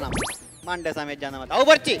ಕಾಂಡೆ ಬರ್ಕ ನಾವು ಮಂಡೆ ಸಮೇತ ಜನ ಮತ್ತೆ ಅವು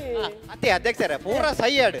ಬರ್ಚಿ ಅತ್ತೆ ಅಧ್ಯಕ್ಷರೇ ಪೂರ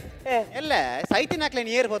ಸೈಯಡ್ ಎಲ್ಲ ಸೈತಿನಕ್ಲೆ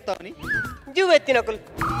ನೀರ್ ಹೊತ್ತವನಿ ಜೀವ ಎತ್ತಿನಕುಲು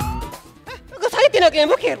ಸೈತಿನಕ್ಲೆ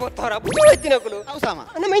ಮುಖ ಏರ್ಪೊತ್ತವರ ಜೀವ ಎತ್ತಿನಕುಲು ಅವಸಾಮ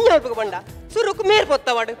ನಮ್ಮ ಎಂಜ ಹೊಲ್ಪು ಬಂಡ ಸುರುಕು ಮೇರ್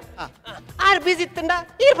ಪೊತ್ತವಾಡು ಆರ್ ಬಿಸಿ ಇತ್ತಂಡ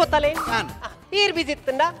ಈರ್ ಪೊತ್ತಲೆ ಈರ್ ಬಿಸಿ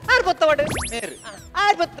ಇತ್ತಂಡ ಆರ್ ಪೊತ್ತವಾಡು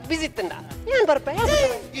ಆರ್ ಪೊತ್ತ ಬಿಸಿ ಇತ್ತಂಡ ಏನ್ ಬರ್ಪೆ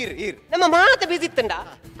ಈರ್ ನಮ್ಮ ಮಾತ ಬಿಸಿ ಇತ್ತಂಡ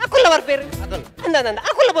ಅಕುಲ್ಲ ಬರ್ಪೇರು ಅಂದ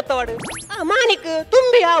ಅಕುಲ್ಲ ಪೊತ್ತವಾಡು ಮಾನಿಕ್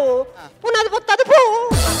ತುಂಬಿ ಯಾವು ಪುನಃ ಪೊತ್ತದು ಪೋ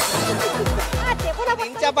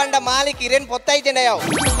ಇಂಚ ಬಂಡ ಮಾಲಿಕ್ ಇರೇನ್ ಪೊತ್ತೈತೇನೆ ಯಾವ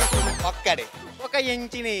ಒಕ್ಕಡೆ ఒక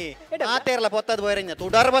ఎంచిని ఆతేర్ల పొత్తది పోయిరంజ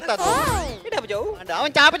తుడర్ పొత్తది ఇడబజౌ అంటే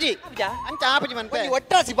అవన్ చాపజి అన్ చాపజి మన్పే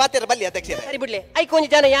ಒಟ್ರಾಸಿ ಬಾತೆರ ಬಲ್ಲಿ ಅಧ್ಯಕ್ಷರೇ ಸರಿ ಬಿಡ್ಲೆ ಐ ಕೊಂಜಿ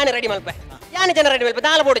ಜನ ಯಾನೆ ರೆಡಿ ಮಲ್ಪೆ ಯಾನೆ ಜನ ರೆಡಿ ಮಲ್ಪೆ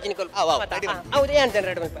ದಾಲ ಬೋಡು ಚಿನಿಕಲ್ ಹೌದು ಯಾನೆ ಜನ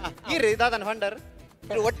ರೆಡಿ ಮಲ್ಪೆ ಈರಿ ದಾದನ ಫಂಡರ್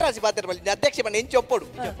మీరు ఒట్రాసి బాధ్యత మళ్ళీ అధ్యక్ష పన్న ఏం చెప్పడు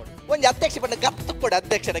కొంచెం అధ్యక్ష పన్న గత్తు కూడా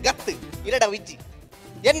అధ్యక్ష గత్తు ఇరడ విజ్జి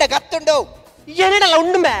ఎండ గత్తుండవు ఎనడల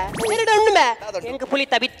ఉండుమే ఎంక పులి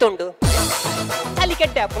తబిత్తుండు తలి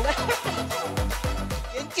ಕೆಟ್ಟಾಪುಂಡ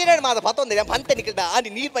ಎಂಚಿನೇನು ಮಾದ ಪತ್ತೊಂದು ಪಂತೆ ನಿಕ್ಕಿದ ಆನಿ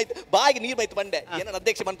ನೀರು ಮೈತು ಬಾಯಿಗೆ ನೀರು ಮೈತು ಬಂಡೆ ಏನ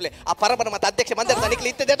ಅಧ್ಯಕ್ಷ ಮನ್ಪ್ಲೆ ಆ ಪರಬನ ಮತ್ತೆ ಅಧ್ಯಕ್ಷ ಮಂದಿರ ನಿಕ್ಲಿ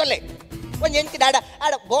ಇತ್ತದೆ ತೊಲ್ಲೆ ಒಂದು ಎಂಚಿನ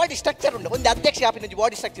ಆಡ ಬಾಡಿ ಸ್ಟ್ರಕ್ಚರ್ ಉಂಡು ಒಂದು ಅಧ್ಯಕ್ಷ ಆಪಿನ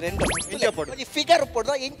ಬಾಡಿ ಸ್ಟ್ರಕ್ಚರ್ ಎಂಡು ಒಂದು ಫಿಗರ್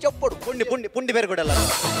ಉಪ್ಪೊಡು ಎಂಚೊಪ್ಪೊಡು ಪುಂಡಿ ಬೇರೆ ಕೊಡಲ್ಲ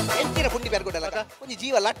ಎಂಚಿನ ಪುಂಡಿ ಬೇರೆ ಕೊಡಲ್ಲ ಒಂದು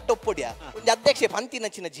ಜೀವ ಲಟ್ಟು ಒಪ್ಪೊಡಿಯ ಒಂದು ಅಧ್ಯಕ್ಷ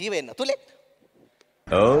ಪಂತಿನಚ್ಚಿನ ಜೀವ ಎನ್ನ ತುಲೆ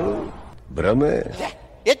ಭ್ರಮೆ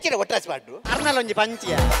ಹೆಚ್ಚಿನ ಒಟ್ರಾಸಿ ಪಾಡು ಅರ್ನಲ್ ಒಂಜಿ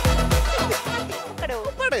ಪಂಚಿಯ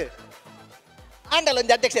ಆಂಡಲ್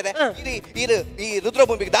ಒಂದು ಅಧ್ಯಕ್ಷರೇ ಈ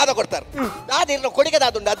ರುದ್ರಭೂಮಿಗೆ ದಾದ ಕೊಡ್ತಾರೆ ದಾದ ಇರೋ ಕೊಡುಗೆ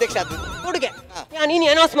ದಾದ ಉಂಡು ಅಧ್ಯಕ್ಷ ಅದು ಕೊಡುಗೆ ನೀನು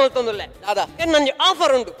ಅನೌನ್ಸ್ ಮಾಡ್ತೊಂದುಲ್ಲೆ ದಾದ ನಂಗೆ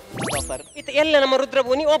ಆಫರ್ ಉಂಡು ಆಫರ್ ಇತ್ತು ಎಲ್ಲ ನಮ್ಮ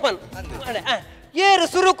ರುದ್ರಭೂಮಿ ಓಪನ್ ಏರು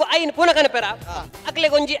ಸುರುಕು ಐನ್ ಪುನಃ ಕನಪೆರ ಅಕ್ಲೆ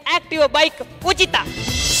ಒಂಜಿ ಆಕ್ಟಿವ್ ಬೈಕ್ ಉಚಿತ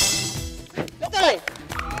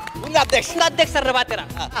ಅಧ್ಯಕ್ಷರ ಬಾತೆರ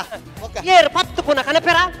ಏರು 10 ಪುನಃ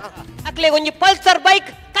ಕನಪೆರ ಅಕ್ಲೆ ಒಂಜಿ ಪಲ್ಸರ್ ಬೈಕ್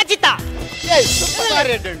ಖಚಿತ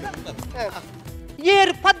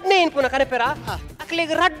ಏರು 15 ಪುನಃ ಕನಪೆರ ಅಕ್ಲೆ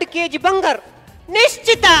 2 kg ಬಂಗಾರ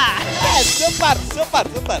ನಿಶ್ಚಿತ ಸೂಪರ್ ಸೂಪರ್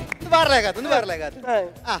ಸೂಪರ್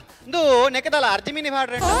ಇಂದು ನೆಕದಲ್ಲ ಅರ್ಜಿ ಮಿನಿ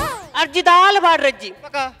ಮಾಡ್ರೆ ಅರ್ಜಿ ದಾಲ್ ಬಾಡ್ರಜ್ಜಿ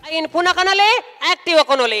ಐನ್ ಪುನಃ ಕನಲೆ ಆಕ್ಟಿವ್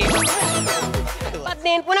ಕೊನೋಲೆ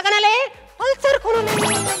 15 ಪುನಃ ಕನಲೆ ಪಲ್ಸರ್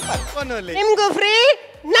ಕೊನೋಲೆ ನಿಮ್ಗೂ ಫ್ರೀ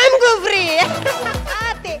ನಮ್ಗೂ ಫ್ರೀ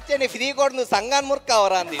ಆತೆ ಫ್ರೀ ಕೊಡ್ನು ಸಂಗಾನ್ ಮುರ್ಕ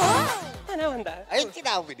ಅವರ ಅಂದಿ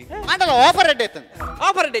ಆಫರ್ ಎಡ್ಡೆ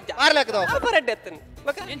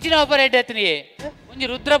ಎಂಚಿನ ಆಫರ್ ಎಡ್ಡೆ ಎತ್ತನಿ ಒಂಜಿ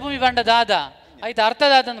ರುದ್ರಭೂಮಿ ಬಂಡ ದಾದ ಐತ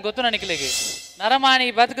ಅರ್ಥದಾದಂದು ಗೊತ್ತು ನನಗೆ ನರಮಾಣಿ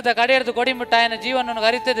ಬದುಕದ ಕಡೆಯರ್ದು ಕೊಡಿಮುಟ್ಟ ಆಯನ ಜೀವನವನ್ನು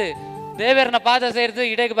ಅರಿತದು ದೇವರನ ಪಾದ ಸೇರಿದು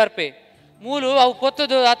ಇಡೆಗೆ ಬರ್ಪೆ ಮೂಲು ಅವು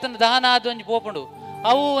ಪೊತ್ತದು ಆತನ ದಹನ ಆದ ಒಂಜಿ ಪೋಪುಂಡು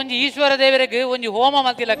ಅವು ಒಂಜಿ ಈಶ್ವರ ದೇವರಿಗೆ ಒಂಜಿ ಹೋಮ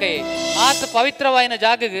ಮಲ್ತಿಲಕ ಆತ ಪವಿತ್ರವಾಯಿನ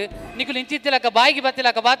ಜಾಗಗೆ ನಿಕುಲು ಇಂಚಿತ್ತಿಲಕ ಬಾಯಿಗೆ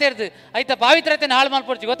ಬತ್ತಿಲಕ ಬಾತೇರ್ದು ಐತ ಪವಿತ್ರತೆನ ಹಾಳು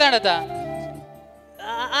ಮಲ್ಪೊಡ್ಚಿ ಗೊತ್ತಾಡತ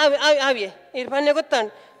ಆವಿಯೇ ಇದು ಬನ್ನೆ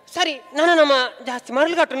ಗೊತ್ತಾಂಡು ಸರಿ ನಾನು ನಮ್ಮ ಜಾಸ್ತಿ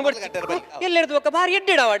ಮರಳುಗಟ್ಟನ್ನು ಕೊಡ್ತೀನಿ ಎಲ್ಲೆರ್ದು ಒಕ್ಕ ಬಾರಿ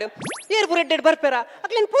ಎಡ್ಡೆಡವಾಡು ಏರ್ ಪುರ ಎಡ್ಡೆಡ್ ಬರ್ಪೇರ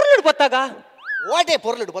ಅಕ್ಲೇನು ಪುರ್ಲುಡು ಬತ್ತಾಗ ಓಟೆ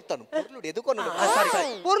ಪೊರ್ಲುಡು ಬತ್ತಾನು ಪೊರ್ಲುಡು ಎದುಕೊಂಡು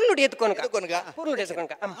ಪುರ್ಲುಡು ಎದ್ಕೊನಕ ಪೊರ್ಲುಡು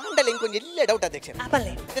ಎದುಕೊನಕ ಮಂಡಲ ಇಂಕೊಂಜಿ ಇಲ್ಲೇ ಡೌಟ್ ಅಧ್ಯಕ್ಷ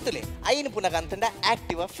ಎತ್ತುಲೆ ಐನು ಪುನಗ ಅಂತಂಡ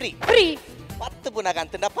Activa free 10 ಪುನಗ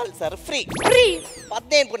ಅಂತಂಡ Pulsar free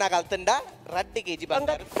 15 ಪುನಗ ಅಂತಂಡ 2 kg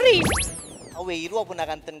ಬಂಗಾರ ಫ್ರೀ ಅವೇ ಇರುವ ಪುನಗ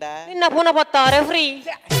ಅಂತಂಡ ನಿನ್ನ ಪುನಃ ಬತ್ತಾರೆ free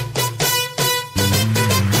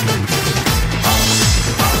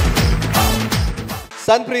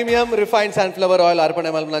Sun Premium Refined Sunflower Oil Arpane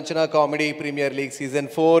Malmanachana Comedy Premier League Season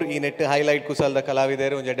 4 ಈ ನೆಟ್ ಹೈಲೈಟ್ ಕುಸಲ್ದ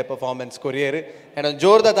ಕಲಾವಿದರು ಒಂಜೆಡ್ಡೆ ಪರ್ಫಾರ್ಮೆನ್ಸ್ ಕೊರಿಯರ್ ಅಂಡ್ ಒಂದು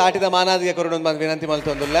ಜೋರ್ದ ತಾಟಿದ ಮಾನಾದಿಗೆ ಕೊರೊಂದು ಬಂದು ವಿನಂತಿ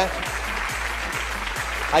ಮಲ್ತೊಂದುಲ್ಲ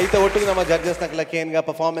ಐತ ಒಟ್ಟಿಗೆ ನಮ್ಮ ಜಡ್ಜಸ್ ನಕಲ ಕೇನ್ಗ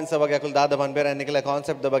ಪರ್ಫಾರ್ಮೆನ್ಸ್ ಬಗ್ಗೆ ಅಕುಲ್ ದಾದ ಬಂದ್ಬೇರೆ ನಿಕಲ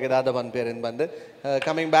ಕಾನ್ಸೆಪ್ಟ್ ಬಗ್ಗೆ ದಾದ ಬಂದ್ಬೇರೆ ಎಂದು ಬಂದು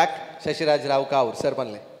coming back Shashiraj Rao Kavoor sir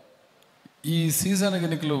ಬನ್ಲೆ ಈ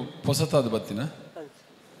ಸೀಸನ್ಗೆ ನಿಕಲು ಹೊಸತಾದ ಬತ್ತಿನ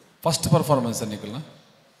ಫಸ್ಟ್ ಪರ್ಫಾರ್ಮೆನ್ಸ್ ನಿಕಲ್ನ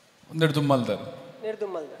ಒಂದೆರಡು ತುಂಬಲ್ದಾರ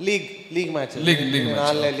ಲೀಗ್ ಮ್ಯಾಚ್ ಲೀಗ್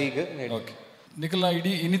ನಾಳೆ ಲೀಗ್ ಓಕೆ ನಿಖಲ್ನ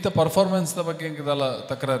ಇಡೀ ಇನ್ನಿತ ಪರ್ಫಾರ್ಮೆನ್ಸ್ದ ಬಗ್ಗೆ ಇಂಕದಲ್ಲ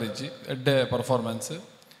ತಕರಾರಿಜ್ಜಿ ಎಡ್ಡೆ ಪರ್ಫಾರ್ಮೆನ್ಸ್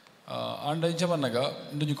ಆಂಡ ಇಂಚ ಬಂದಾಗ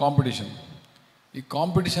ಇಂದು ಕಾಂಪಿಟೇಷನ್ ಈ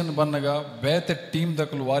ಕಾಂಪಿಟೇಷನ್ ಬಂದಾಗ ಬೇತೆ ಟೀಮ್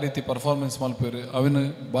ದಕ್ಕಲು ಆ ರೀತಿ ಪರ್ಫಾರ್ಮೆನ್ಸ್ ಮಲ್ಪೇರು ಅವನು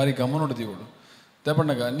ಭಾರಿ ಗಮನ ಹೊಡೆದಿವಳು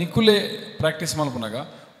ತಗೊಂಡಾಗ ನಿಖುಲೆ ಪ್ರಾಕ್ಟೀಸ್ ಮಲ್ಪನಾಗ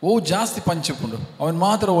ಓ ಜಾಸ್ತಿ ಪಂಚ್ ಇಪ್ಪುಂಡು ಅವನು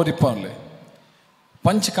ಮಾತ್ರ ಓದಿಪ್ಪ ಅವನ್ಲೆ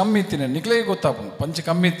ಪಂಚ್ ಕಮ್ಮಿ ಇತ್ತಿನೇ ನಿಖಲೆಗೆ ಗೊತ್ತಾಪುಂಡು ಪಂಚ್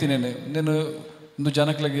ಕಮ್ಮಿ ಇತ್ತಿನೇನೆ ನೀನು ಒಂದು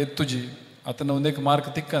ಜನಕ್ಲೆಗೆ ಎತ್ತುಜಿ ಆತನ ಒಂದೇ ಮಾರ್ಕ್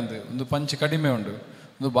ತಿಕ್ಕಂದು ಒಂದು ಪಂಚ್ ಕಡಿಮೆ ಉಂಡು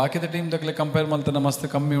ಒಂದು ಬಾಕಿದ ಟೀಮ್ ದಕ್ಕಲೆ ಕಂಪೇರ್ ಮಲ್ತನ ಮಸ್ತ್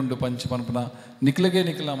ಕಮ್ಮಿ ಉಂಡು ಪಂಚ್ ಪನ್ಪನ ನಿಖಲೆಗೆ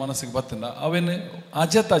ನಿಖಲ ಮನಸ್ಸಿಗೆ ಬತ್ತಂಡ ಅವೇನು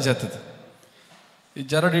ಅಜತ್ತದ ಈ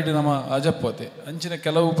ಜರಡಿಡಿ ನಮ್ಮ ಅಜಪ್ಪೋತೆ ಅಂಚಿನ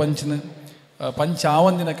ಕೆಲವು ಪಂಚ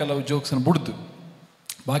ಆವಂದಿನ ಕೆಲವು ಜೋಕ್ಸ್ನ ಬಿಡ್ದು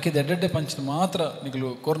ಬಾಕಿದ ಎಡ್ಡೆಡ್ಡೆ ಪಂಚಿನ ಮಾತ್ರ ನಿಖಲು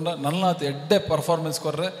ಕೊರ್ನ ನಲ್ಲಾತ ಎಡ್ಡೆ ಪರ್ಫಾರ್ಮೆನ್ಸ್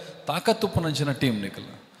ಕೊರ್ರೆ ತಾಕತ್ತುಪ್ಪು ನಂಚಿನ ಟೀಮ್ ನಿಖಲ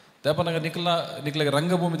ದೇಪನಾಗ ನಿಖಲಿಗೆ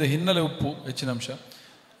ರಂಗಭೂಮಿದ ಹಿನ್ನೆಲೆ ಉಪ್ಪು ಹೆಚ್ಚಿನ ಅಂಶ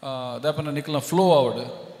ದೇಪನ ನಿಖಲ್ನ ಫ್ಲೋ ಆವಡು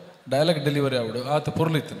ಡೈಲಾಗ್ ಡೆಲಿವರಿ ಆವಡು ಆತ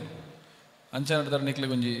ಪೊರ್ಲಿತ್ತನು ಅಂಚ ನಡೆದಾರೆ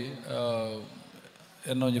ನಿಖಲಿಗೆ ಒಂಜಿ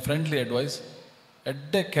ಎನ್ನೋ ಒಂಜಿ ಫ್ರೆಂಡ್ಲಿ ಅಡ್ವೈಸ್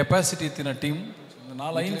ಎಡ್ಡೆ ಕೆಪಾಸಿಟಿ ಇತ್ತಿನ ಟೀಮ್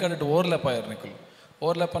ನಾಲ್ಕು ಕಡೆಟ್ ಓವರ್ಲ್ಯಾಪ್ ಆಯರ್ ನಿಖಲು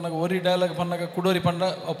ಓವರ್ಲ್ಯಾಪ್ ಪನ್ನಾಗ ಒರಿ ಡೈಲಾಗ್ ಪನ್ನಾಗ ಕುಡೋರಿ ಪಂಡ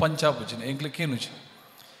ಅವು ಪಂಚಾಪುಚಿನ ಎಂಕ್ಲಿಗೆ ಏನುಚಿ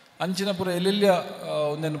ಅಂಚಿನ ಪೂರ ಎಲ್ಲೆಲ್ಲಿಯ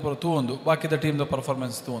ಒಂದೇನು ಪೂರ ತೂವೊಂದು ಬಾಕಿದ ಟೀಮ್ದ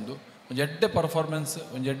ಪರ್ಫಾರ್ಮೆನ್ಸ್ ತೂವೊಂದು ಒಂದು ಎಡ್ಡೆ ಪರ್ಫಾರ್ಮೆನ್ಸ್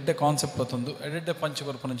ಒಂದು ಎಡ್ಡೆ ಕಾನ್ಸೆಪ್ಟ್ ಬತ್ತೊಂದು ಎಡ್ಡೆ ಪಂಚ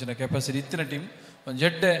ಬರ್ಪನಂಚಿನ ಕೆಪಾಸಿಟಿ ಇತ್ತಿನ ಟೀಮ್ ಒಂದು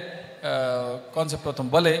ಎಡ್ಡೆ ಕಾನ್ಸೆಪ್ಟ್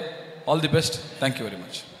ಬತ್ತೊಂದು ಬಲೆ all the best thank you very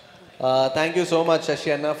much thank you so much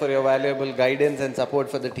Shashi ಅಣ್ಣ for your valuable guidance and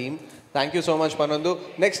support for the team thank you so much ಪನ್ನೊಂದು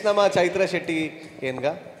next ನಮ್ಮ Chaitra Shetty ಏನ್ಗ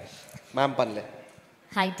ma'am ಪನ್ಲೆ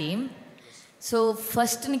hi team so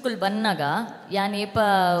first ನಿಕುಲ್ ಬಂದಾಗ ಯಾನ್ ಏಪ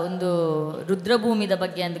ಒಂದು ರುದ್ರಭೂಮಿದ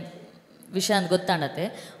ಬಗ್ಗೆ ಅಂದ್ ವಿಷಯ ಅಂತ ಗೊತ್ತಾಂಡತ್ತೆ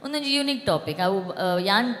ಒಂದೊಂಜಿ ಯೂನಿಕ್ ಟಾಪಿಕ್ ಅವು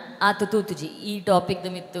ಯಾನ್ ಆತ ತೂತುಜಿ ಈ ಟಾಪಿಕ್ದ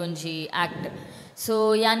ಮಿತ್ತು ಒಂಜಿ ಆ್ಯಕ್ಟ್ ಸೊ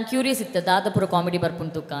ಯಾನ್ ಕ್ಯೂರಿಯಸ್ ಇತ್ತು ದಾದ ಪೂರ ಕಾಮಿಡಿ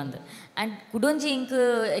ಬರ್ಪುಂಡು ತುಕ್ಕ ಅಂದ್ ಆ್ಯಂಡ್ ಕುಡೊಂಜಿ ಇಂಕ್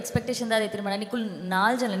ಎಕ್ಸ್ಪೆಕ್ಟೇಷನ್ ದಾದ ಇತ್ತು ಮಾಡ ನಿಕುಲ್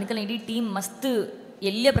 4 ಜನ ನಿಕಲ್ ಇಡೀ ಟೀಮ್ ಮಸ್ತ್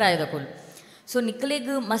ಎಲ್ಲೇ ಪ್ರಾಯದ ಕುಲ್ ಸೊ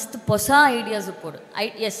ನಿಖಲಿಗೆ ಮಸ್ತ್ ಹೊಸ ideas ಉಪ್ಪೋಡು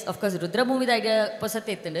yes of course ರುದ್ರಭೂಮಿದ idea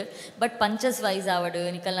ಹೊಸತೆ ಇತ್ತಂಡು but punches wise ಆವಡು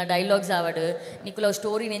ನಿಖಲ್ನ dialogues ಆವಡು ನಿಖಲ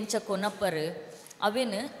story ನೆಂಚ ಕೊನಪ್ಪರು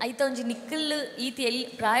ಅವೇನು ಐತ ಒಂಜಿ ನಿಖಲ್ ಈತಿ ಎಲ್ಲಿ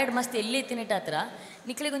ಪ್ರಾಯಡ್ ಮಸ್ತ್ ಎಲ್ಲಿ ಎತ್ತಿನಿಟ್ಟ ಹತ್ರ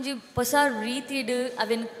ನಿಖಲಿಗೆ ಒಂಜಿ ಹೊಸ ರೀತಿಡ್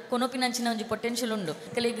ಅವೇನು ಕೊನೊಪಿನಂಚಿನ ಒಂಜಿ ಪೊಟೆನ್ಷಿಯಲ್ ಉಂಡು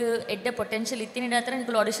ನಿಖಲಿಗೆ ಎಡ್ಡೆ ಪೊಟೆನ್ಷಿಯಲ್ ಇತ್ತಿನಿಟ್ಟ ಹತ್ರ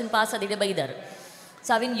ನಿಖಲ್ ಆಡಿಷನ್ ಪಾಸ್ ಅದಿಡೆ ಬೈದಾರು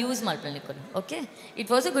ಸೊ ಅವೇನು ಯೂಸ್ ಮಾಡ್ಕೊಳ್ಳಿ Nikhil okay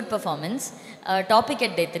it was a good performance topic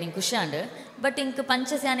ಎಡ್ಡೆ ಇತ್ತು ನಿಂಗೆ ಖುಷಿ ಅಂಡು ಬಟ್ ಇಂಕ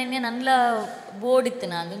ಪಂಚಸ್ಯಾನೆ ನನ್ಲ ಬೋರ್ಡ್ ಇತ್ತು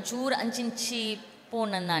ನಾನು ಚೂರು ಅಂಚಿಂಚಿ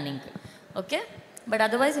ಪೋನ್ ನಾನು ink okay but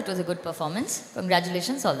otherwise it was a good performance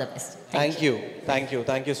congratulations all the best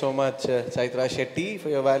thank you so much Chaitra Shetty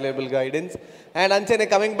for your valuable guidance and ಅಂಚೆನೆ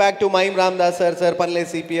coming back to mime Ramdas sir ಪನ್ಲೆ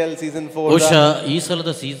CPL season 4 ಬಹುಶಃ ಈ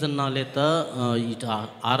ಸಲದ season ನಾಲೇತ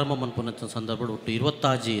ಆರಂಭ ಮನ್ಪುನ ಸಂದರ್ಭ ಒಟ್ಟು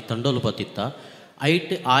 26 ತಂಡೋಲು ಬತ್ತಿತ್ತ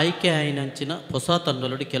ಆಯ್ಕೆ ಆಯ್ನಂಚಿನ ಹೊಸ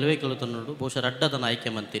ತಂಡೋಲಡಿ ಕೆಲವೇ ತಂಡೋಡು ಬಹುಶಃ ರಡ್ಡದನ್ನು ಆಯ್ಕೆ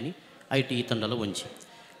ಮಂತೀನಿ ಈ ತಂಡಲ ಒಂಜಿ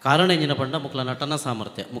ಕಾರಣ ಎಂಜಿನ ಪಂಡ ಮುಕ್ಲ ನಟನ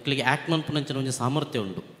ಸಾಮರ್ಥ್ಯ ಮುಕ್ಲಿಗೆ ಆ್ಯಕ್ಟ್ ಮನ್ಪುನಂಚಿನ ಒಂಜಿ ಸಾಮರ್ಥ್ಯ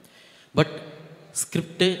ಉಂಡು ಬಟ್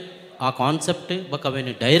ಸ್ಕ್ರಿಪ್ಟ್ ಆ ಕಾನ್ಸೆಪ್ಟ್ ಬಕ್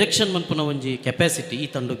ಅವೇನು ಡೈರೆಕ್ಷನ್ ಮನ್ಪುನ ಒಂಜಿ ಕೆಪಾಸಿಟಿ ಈ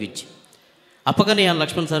ತಂಡಗಿಜ್ಜಿ ಅಪಗನೆ ಯಾನ್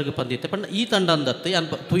ಲಕ್ಷ್ಮಣ್ ಸರ್ಗೆ ಪಂದಿತ್ತೆ ಪಂಡ ಈ ತಂಡ ಅಂದತ್ತು ಯಾನ್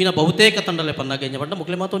ತೂಯಿನ ಬಹುತೇಕ ತಂಡಲೆ ಪನ್ನಾಗ ಎಂಜ ಪಂಡ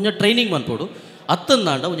ಮುಕ್ಲೆ ಮಾತು ಒಂಜ ಟ್ರೈನಿಂಗ್ ಮನ್ಪೋಡು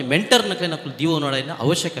ಅತ್ತಂದಾಂಡ ಒಂಜಿ ಮೆಂಟರ್ನಕ್ಕೆ ನಕ್ಕಲು ದೀವ ನೋಡೋಣ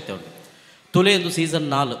ಅವಶ್ಯಕತೆ ಉಂಟು ತುಲೆ ಒಂದು ಸೀಸನ್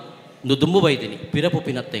 4 ಒಂದು ದುಂಬು ಬೈದಿನಿ ಪಿರಪು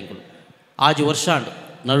ಪಿನತ್ತ ಎಂಕುಲು ಆಜು ವರ್ಷ ಅಂಡು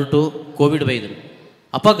ನಡುಟು ಕೋವಿಡ್ ಬೈದಿನಿ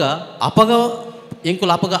ಅಪಗ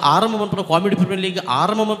ಎಂಕುಲು ಅಪಗ ಆರಂಭ ಮನ್ಪುನ ಕಾಮಿಡಿ ಪ್ರೀಮಿಯರ್ ಲೀಗ್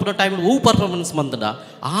ಆರಂಭ ಮನ್ಪುನ ಟೈಮ್ ಹೂ ಪರ್ಫಾರ್ಮೆನ್ಸ್ ಮಂತಡ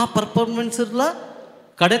ಆ ಪರ್ಫಾರ್ಮೆನ್ಸ್ಲ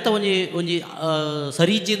ಕಡೆತ ಒಂಜಿ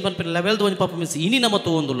ಸರೀಜಿ ಮನ್ಪಿನ ಲೆವೆಲ್ದ ಒಂಜಿ ಪರ್ಫಾರ್ಮೆನ್ಸ್ ಇನಿ ನಮ್ಮ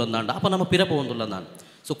ತೂವೊಂದುಲ್ಲ ಅಂದಾಂಡ ಅಪ್ಪ ನಮ್ಮ ಪಿರಪ ಒಂದುಲ್ಲ ನಾನು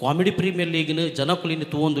ಸೊ ಕಾಮಿಡಿ ಪ್ರೀಮಿಯರ್ ಲೀಗ್ನ ಜನಕುಲಿನ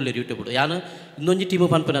ತೂವೊಂದುಲ್ಲೇರು ಯೂಟ್ಯೂಬ್ ಯಾನು ಇನ್ನೊಂಜಿ ಟೀಮು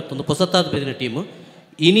ಪನ್ಪಿನ ಒಂದು ಹೊಸತಾದ ಬೇದಿನ ಟೀಮು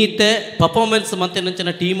ಇನಿತ್ತೆ ಪರ್ಫಾರ್ಮೆನ್ಸ್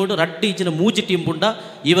ಮಂತೆನಂಚಿನ ಟೀಮುಡು ರಡ್ಡಿ ಇಚ್ಚಿನ ಮೂಜಿ ಟೀಮ್ ಪುಂಡ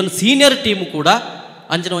ಈವನ್ ಸೀನಿಯರ್ ಟೀಮು ಕೂಡ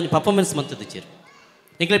ಅಂಚಿನ ಒಂಜಿ ಪರ್ಫಾರ್ಮೆನ್ಸ್ ಮಂತದಿಚ್ಚೇರು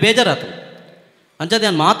ನಿಕ್ಲೆ ಬೇಜಾರಾತು ಅಂಚದೆ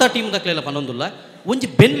ನಾನು ಮಾತಾ ಟೀಮ್ ದಕ್ಲೆಲ್ಲ ಪನ್ನೊಂದುಲ್ಲ ಒಂಜಿ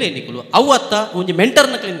ಬೆನ್ಲೆ ನಿಕ್ಕಲು ಅವು ಅತ್ತ ಒಂಜಿ ಮೆಂಟರ್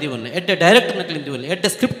ನಕ್ಲಿನ ದಿವನ್ಲೆ ಎಡ್ಡೆ ಡೈರೆಕ್ಟರ್ ನಕ್ಲಿನ ದಿವನ್ಲೆ ಎಡ್ಡೆ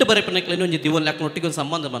ಸ್ಕ್ರಿಪ್ಟ್ ಬರೆಪ ನಕ್ಲಿನ ಒಂಜಿ ದಿವನ್ಲೆ ಯಾಕೆ ಒಟ್ಟಿಗೆ ಒಂದು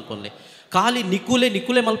ಸಂಬಂಧ ಮನ್ಪೊನ್ಲೆ ಖಾಲಿ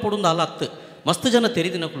ನಿಕುಲೆ ಮಲ್ಪೊಡು ಅಲ್ಲ ಅತ್ತು ಮಸ್ತ್ ಜನ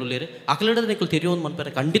ತೆರಿದಿ ನಕುಲೇರು ಅಕಲಿಡದ ನಿಕುಲು ತೆರೆಯೋದು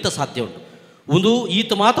ಮನ್ಪರೆ ಖಂಡಿತ ಸಾಧ್ಯ ಉಂಟು ಒಂದು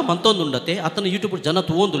ಈತ ಮಾತ ಮಂತೊಂದು ಉಂಡತೆ ಆತನ ಯೂಟ್ಯೂಬ್ ಜನ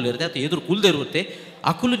ತೂವೊಂದುಲ್ಲೇರು ಆತ ಎದುರು ಕುಲ್ದಿರುತ್ತೆ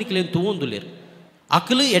ಅಕುಲು ನಿಕ್ಲೇನು ತೂವೊಂದುಲ್ಲೇರು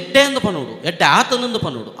ಅಕಲು ಎಡ್ಡೆ ಅಂದ ಪನೋಡು ಎಡ್ಡೆ ಆತನಂದು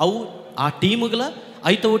ಪನೋಡು ಅವು ಆ ಟೀಮ್ಗಳ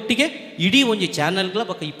ಐತ ಒಟ್ಟಿಗೆ ಇಡೀ ಒಂಜಿ ಚಾನೆಲ್ಗಳ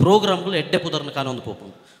ಬಕ್ಕ ಈ ಪ್ರೋಗ್ರಾಮ್ಗಳು ಎಡ್ಡೆ ಪುದರ್ನ ಕಾಣೊಂದು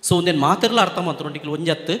ಪೋಪುಂಡು ಸೊ ಒಂದೇನು ಮಾತೆಲ್ಲ ಅರ್ಥ ಮಾಡ್ತಾರೆ ನಿಕ್ಲು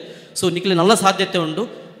ಒಂಜತ್ತು ಸೊ ನಿಕ್ಲಿ ನಲ್ಲ ಸಾಧ್ಯತೆ ಉಂಡು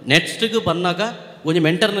ನೆಕ್ಸ್ಟ್ಗೆ ಬಂದಾಗ ಒಂಜಿ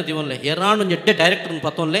ಮೆಂಟರ್ನ ದಿವನ್ಲೆ ಎರಾಂಡ್ ಒಂಜಿ ಎಡ್ಡೆ ಡೈರೆಕ್ಟರ್ನ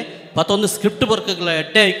ಪತ್ತೊಂದು ಸ್ಕ್ರಿಪ್ಟ್ ವರ್ಕ್ಗಳ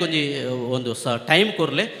ಎಡ್ಡೆ ಐಕೊಂಜಿ ಒಂದು ಟೈಮ್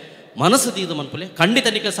ಕೊರ್ಲೆ ಮನಸ್ಸು ತೀದು ಮನ್ಪುಲೆ ಖಂಡಿತ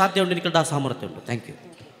ನಿಕ್ಲೆ ಸಾಧ್ಯ ಉಂಟು ನಿಕ್ಲೆ ಆ ಸಾಮರ್ಥ್ಯ ಉಂಟು thank U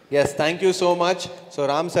yes thank you so much so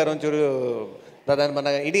Ram sir ಒಂಚೂರು ದಾದನ್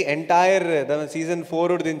ಮನಾಗ ಇಡೀ ಎಂಟೈರ್ ದಾದ ಸೀಸನ್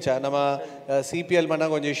 4 ಉಡ್ದಿಂಚ ನಮ್ಮ CPL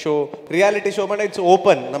ಮನಾಗ ಒಂಜಿ ಶೋ ರಿಯಾಲಿಟಿ ಶೋ ಮನ ಇಟ್ಸ್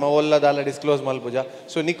ಓಪನ್ ನಮ್ಮ ಒಲ್ಲದಾಲ ಡಿಸ್ಕ್ಲೋಸ್ ಮಲ್ಪುಜ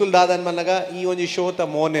ಸೊ ನಿಕುಲ್ ದಾದನ್ ಮನಾಗ ಈ ಒಂಜಿ ಶೋ ತ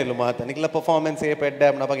ಮೋನೆಲು ಮಾತ ನಿಕ್ಲ ಪರ್ಫಾರ್ಮೆನ್ಸ್ ಏ ಪೆಡ್ಡೆ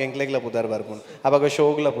ಅವಾಗ ಎಂಕ್ಲೆಗ್ಲ ಪುದರ್ ಬರ್ಪುನ್ ಅವಾಗ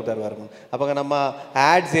ಶೋಗ್ಲ ಪುದರ್ ಬರ್ಪುನ್ ಅವಾಗ ನಮ್ಮ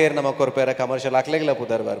ಆಡ್ಸ್ ಏರ್ ನಮ್ಮ ಕೊರ್ಪೇರ ಕಮರ್ಷಿಯಲ್ ಅಕ್ಲೆಗ್ಲ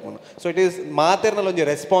ಪುದರ್ ಬರ್ಪುನ್ ಸೊ ಇಟ್ ಈಸ್ ಮಾತೆರ್ನಲ್ಲಿ ಒಂಜಿ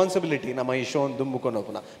ರೆಸ್ಪಾನ್ಸಿಬಿಲಿಟಿ ನಮ್ಮ ಈ ಶೋ ದುಂಬುಕೊಂಡು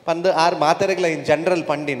ಹೋಗ್ನ ಪಂದ್ ಆರ್ ಮಾತೆರೆಗ್ಲ ಇನ್ ಜನರಲ್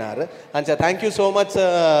ಪಂಡಿನಾರ್ ಅಂಚ thank you so much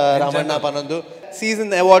Ramanna ಪನೊಂದು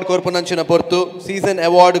season award ಕೊರ್ಪುನಂಚಿನ ಪೊರ್ತು season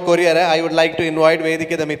award ಕೊರಿಯರೆ I would like to invite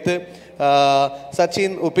ವೇದಿಕೆದ ಮಿತ್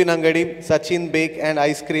ಸಚಿನ್ ಉಪ್ಪಿನಂಗಡಿ ಸಚಿನ್ ಬೇಕ್ ಆ್ಯಂಡ್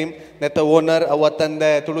ಐಸ್ ಕ್ರೀಮ್ ನೆತ್ತ ಓನರ್ ಅವತ್ತಂದೆ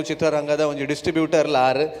ತುಳು ಚಿತ್ರರಂಗದ ಒಂದು ಡಿಸ್ಟ್ರಿಬ್ಯೂಟರ್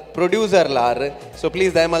ಲಾರ್ ಪ್ರೊಡ್ಯೂಸರ್ ಲಾರ್ ಸೊ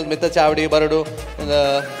ಪ್ಲೀಸ್ ದಯಮಾಲ್ ಮಿತ್ತ ಚಾವಡಿ ಬರಡು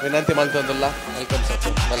ವಿನಂತಿ ಮಲ್ತೊಂದುಲ್ಲ welcome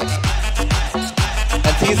Sachin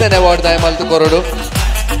and season award ದಯಮಾಲ್ತು ಕೊರಡು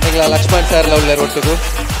ಈಗ Lakshman sir ಲವ್ಲರ್ ಒಟ್ಟುದು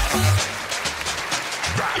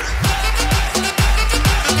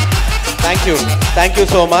thank you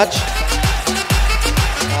so much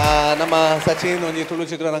ನಮ್ಮ ಸಚಿನ್ ಒಂಜಿ ತುಳು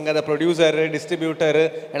ಚಿತ್ರರಂಗದ ಪ್ರೊಡ್ಯೂಸರ್ ಡಿಸ್ಟ್ರಿಬ್ಯೂಟರ್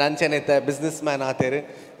ಆ್ಯಂಡ್ ಅಂಚೆನೆ ಬಿಸ್ನೆಸ್ ಮ್ಯಾನ್ ಆತೇರು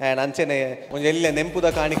ಆ್ಯಂಡ್ ಅಂಚೆನೆ ಒಂಜಿ ಎಲ್ಲ ನೆಂಪುದ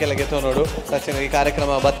ಕಾಣಿಕೆಲ್ಲ ಗೆತ್ತೋ ನೋಡು ಸಚಿನ್ ಈ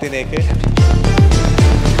ಕಾರ್ಯಕ್ರಮ ಬತ್ತಿನೇಕ್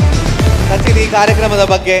ಸಚಿನ್ ಈ ಕಾರ್ಯಕ್ರಮದ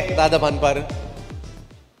ಬಗ್ಗೆ ದಾದ ಪನ್ಪಾರು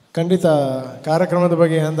ಖಂಡಿತ ಕಾರ್ಯಕ್ರಮದ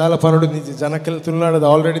ಬಗ್ಗೆ ಅಂದಾಲ ಪನೋಡು ನಿಜ ಜನಕ್ಕೆಲ್ಲ ತುಳುನಾಡದ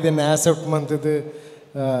ಆಲ್ರೆಡಿ ದೆನ್ ಆಸೆಪ್ಟ್ ಮಂತದ್ದು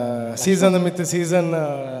ಸೀಸನ್ ಮಿತ್ ಸೀಸನ್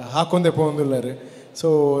ಹಾಕೊಂಡೆ ಪೋಂದುಲ್ಲರು ಸೊ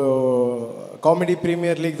ಕಾಮಿಡಿ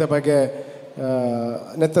ಪ್ರೀಮಿಯರ್ ಲೀಗ್ದ ಬಗ್ಗೆ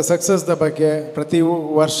ನೆತ್ತ ಸಕ್ಸಸ್ದ ಬಗ್ಗೆ ಪ್ರತಿ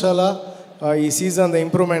ವರ್ಷಲ ಈ ಸೀಸನ್ದ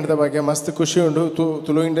ಇಂಪ್ರೂವ್ಮೆಂಟ್ದ ಬಗ್ಗೆ ಮಸ್ತ್ ಖುಷಿ ಉಂಡು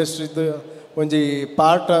ತುಳು ಇಂಡಸ್ಟ್ರಿದ ಒಂಜಿ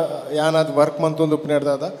ಪಾರ್ಟ್ ಯಾನಾದ್ ವರ್ಕ್ ಮಂತೊಂದು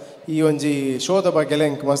ಉಪ್ಪಿನಡ್ದಾದ ಈ ಒಂಜಿ ಶೋದ ಬಗ್ಗೆ ಎಲ್ಲ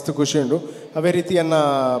ಇಂಕ್ ಮಸ್ತ್ ಖುಷಿ ಉಂಡು ಅವೇ ರೀತಿ ಅನ್ನ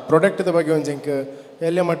ಪ್ರಾಡಕ್ಟ್ದ ಬಗ್ಗೆ ಒಂಜಿ ಇಂಕ್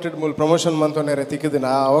ಎಲ್ಲೇ ಮಟ್ಟದ ಮೂಲ ಪ್ರಮೋಷನ್ ಮಂತೊಂಡರೆ ತಿಕ್ಕಿದಿನ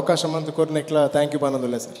ಆ ಅವಕಾಶ ಮಂತ್ ಕೊರ್ನೆಕ್ಲ ಥ್ಯಾಂಕ್ ಯು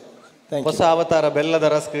ಬನ್ನೋದಿಲ್ಲ ಸರ್ ಹೊಸ ಅವತಾರ ಬೆಲ್ಲದ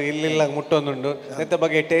ರಸ್ಕ್ ಇಲ್ಲಿಲ್ಲ ಮುಟ್ಟೊಂದುಂಡು ನೆತ್ತ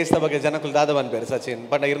ಬಗ್ಗೆ ಟೇಸ್ಟ್ ಬಗ್ಗೆ ಜನಕ್ಕೂ ದಾದ ಬಂದ್ಬೇರು ಸಚಿನ್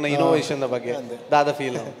ಬಟ್ ಇರ್ನ ಇನೋವೇಷನ್ ಬಗ್ಗೆ ದಾದ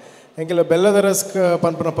ಫೀಲ್ ಎಂಕೆಲ್ಲ ಬೆಲ್ಲದ ರಸ್ಕ್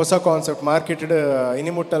ಪನ್ಪನ ಹೊಸ ಕಾನ್ಸೆಪ್ಟ್ ಮಾರ್ಕೆಟೆಡ್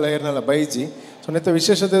ಇನಿಮುಟ್ಟಲ್ಲ ಏರ್ನಲ್ಲ ಬೈಜಿ ಸೊ ನೆತ್ತ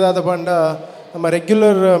ವಿಶೇಷತೆ ದಾದ ಪಂಡ ನಮ್ಮ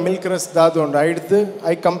ರೆಗ್ಯುಲರ್ ಮಿಲ್ಕ್ ರಸ್ ದಾದ ಉಂಡು ಐಡ್ದು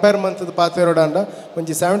ಐ ಕಂಪೇರ್ ಮಂತದ ಪಾತೆರೋಡಂಡ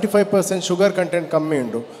ಒಂಜಿ 75% ಶುಗರ್ ಕಂಟೆಂಟ್ ಕಮ್ಮಿ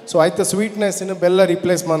ಉಂಡು ಸೊ ಐತ ಸ್ವೀಟ್ನೆಸ್ಸಿನ ಬೆಲ್ಲ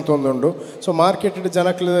ರಿಪ್ಲೇಸ್ ಮಂತೊಂದುಂಡು ಸೊ ಮಾರ್ಕೆಟೆಡ್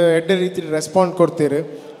ಜನಕ್ಲು ಎಡ್ಡೆ ರೀತಿ ರೆಸ್ಪಾಂಡ್ ಕೊಡ್ತೀರಿ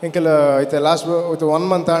ಎಂಕೆಲ್ಲ ಐತೆ ಲಾಸ್ಟ್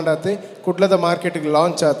 1 ಮಂತ್ ಆಂಡಾತಿ ಕುಡ್ಲದ ಮಾರ್ಕೆಟಿಗೆ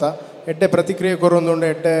ಲಾಂಚ್ ಆತ ಎಡ್ಡೆ ಪ್ರತಿಕ್ರಿಯೆ ಕೊರೊಂದುಂಡು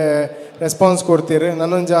ಎಡ್ಡೆ ರೆಸ್ಪಾನ್ಸ್ ಕೊಡ್ತೀರಿ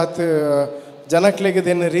ನನ್ನೊಂದು ಜಾತ್ ಜನಕ್ಲಿಗೆ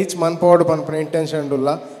ಇದನ್ನು ರೀಚ್ ಮನ್ಪೋಡು ಪನ್ಪನ ಇಂಟೆನ್ಷನ್ ಉಲ್ಲ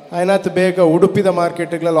ಆಯ್ನಾತ್ ಬೇಗ ಉಡುಪಿದ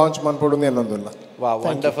ಮಾರ್ಕೆಟಿಗೆ ಲಾಂಚ್ ಮನ್ಪೋಡು ಏನೊಂದುಲ್ಲ ವಾ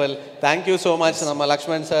wonderful thank you so much ನಮ್ಮ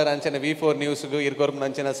ಲಕ್ಷ್ಮಣ್ ಸರ್ ಅಂಚನೆ V4 ನ್ಯೂಸ್ಗೂ ಇರ್ಕೊರ್ಪು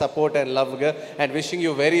ನಂಚಿನ support and ಲವ್ಗೆ and wishing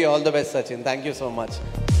you very all the best Sachin thank you so much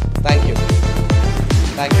thank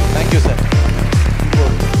you sir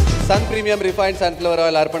Sun Premium Refined Sunflower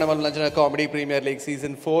Oil Arpana Malunachana Comedy Premier League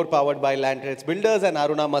Season 4 powered by Landtrades Builders and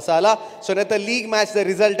Aruna Masala. So neta league match the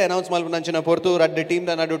result announced Malunachana Portu Radde team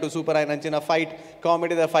the Nadu to Super I Nanchina fight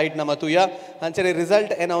comedy the fight Namatuya. Anchane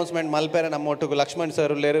result announcement Malpera Namotu Lakshman Sir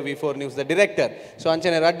Ullere V4 News the director. So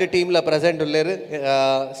Anchane Radde team la present Ullere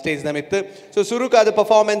stage Namit. So Suruka the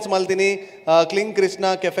performance Maltini Kling Krishna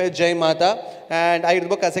Cafe Jai Mata and I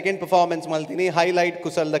book a second performance Maltini Hilight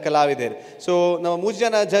Kusalda Kalavider. So now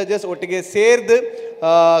Mujana judges ಒಟ್ಟಿಗೆ ಸೇರ್ದು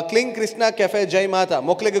cling Krishna cafe ಜೈ ಮಾತಾ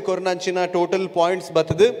ಮೊಕ್ಲಿಗೆ ಕೊರ್ನಂಚಿನ total points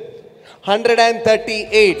ಬತ್ತದು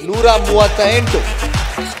 138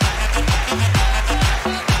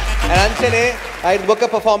 ಅಂಚನೆ ಐದು ಬೊಕ್ಕ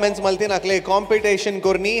performance ಮಲ್ತಿನ ಅಕ್ಲೆ competition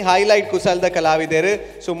ಕೊರ್ನಿ highlight ಕುಸಲ್ದ ಕಲಾವಿದರು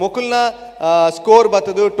so ಮೊಕುಲ್ನ score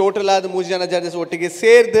ಬತ್ತದು total ಆದ 3 ಜನ judges ಒಟ್ಟಿಗೆ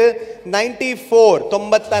ಸೇರ್ದು 94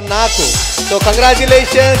 so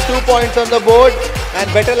congratulations 2 points on the board and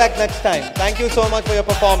better luck next time. Thank you so much for your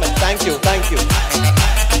performance. Thank you.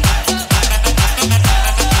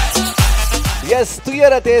 Yes,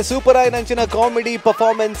 tuyarate super ay nanchina comedy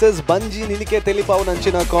performances banji ninike telipavu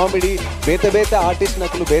nanchina comedy bete artist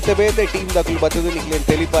naklu bete team daklu batudu nikle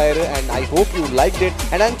telipayru and I hope you liked it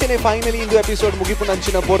and anchene finally indu episode mugipu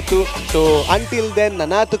nanchina portu so until then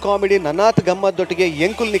nanath comedy nanath gammat dottige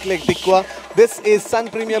enkul nikle tikwa. This is Sun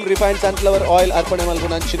Premium Refined Sunflower Oil Arpane Malgu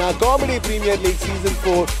nanchina Comedy Premier League Season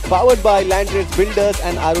 4 powered by Landtrades Builders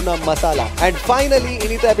and Aruna Masala. And finally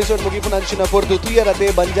inita episode mugipu nanchina portu tuyarate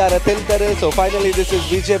banjara teltare. So finally this is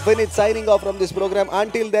V4NEWS signing off from this program.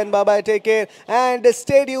 Until then bye bye, take care and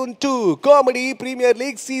stay tuned to Comedy Premier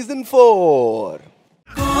League Season 4.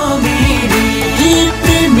 Comedy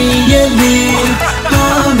Premier League,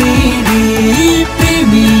 Comedy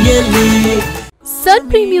Premier League. Sun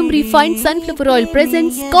Premium Refined Sunflower Oil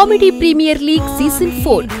presents Comedy Premier League Season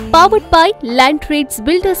 4 powered by Landtrades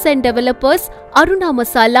Builders and Developers, Aruna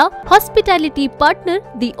Masala, Hospitality Partner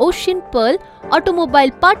The Ocean Pearl,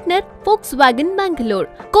 Automobile Partner Volkswagen Mangalore,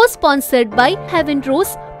 co-sponsored by Heaven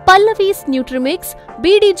Rose, Pallavi's Nutrimix,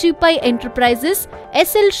 BDG Pi Enterprises,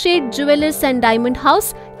 SL Shade Jewelers and Diamond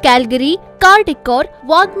House, Calgary, Car Decor,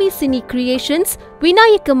 Wagmi Cine Creations,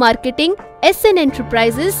 Vinayaka Marketing, SN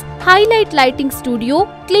Enterprises, Hilight Lighting Studio,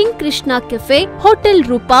 Kling Krishna Cafe, Hotel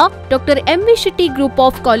Rupa, Dr. M.V. Shetty Group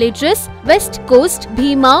of Colleges, West Coast,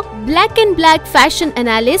 Bhima, Black and Black Fashion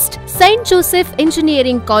Analyst, St. Joseph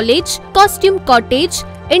Engineering College, Costume Cottage,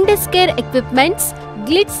 Induscare Equipments,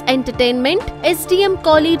 Glitz Entertainment, SDM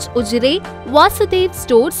College Ujire, Vasudev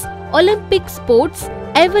Stores, Olympic Sports,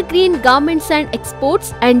 Evergreen Garments and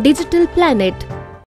Exports, and Digital Planet.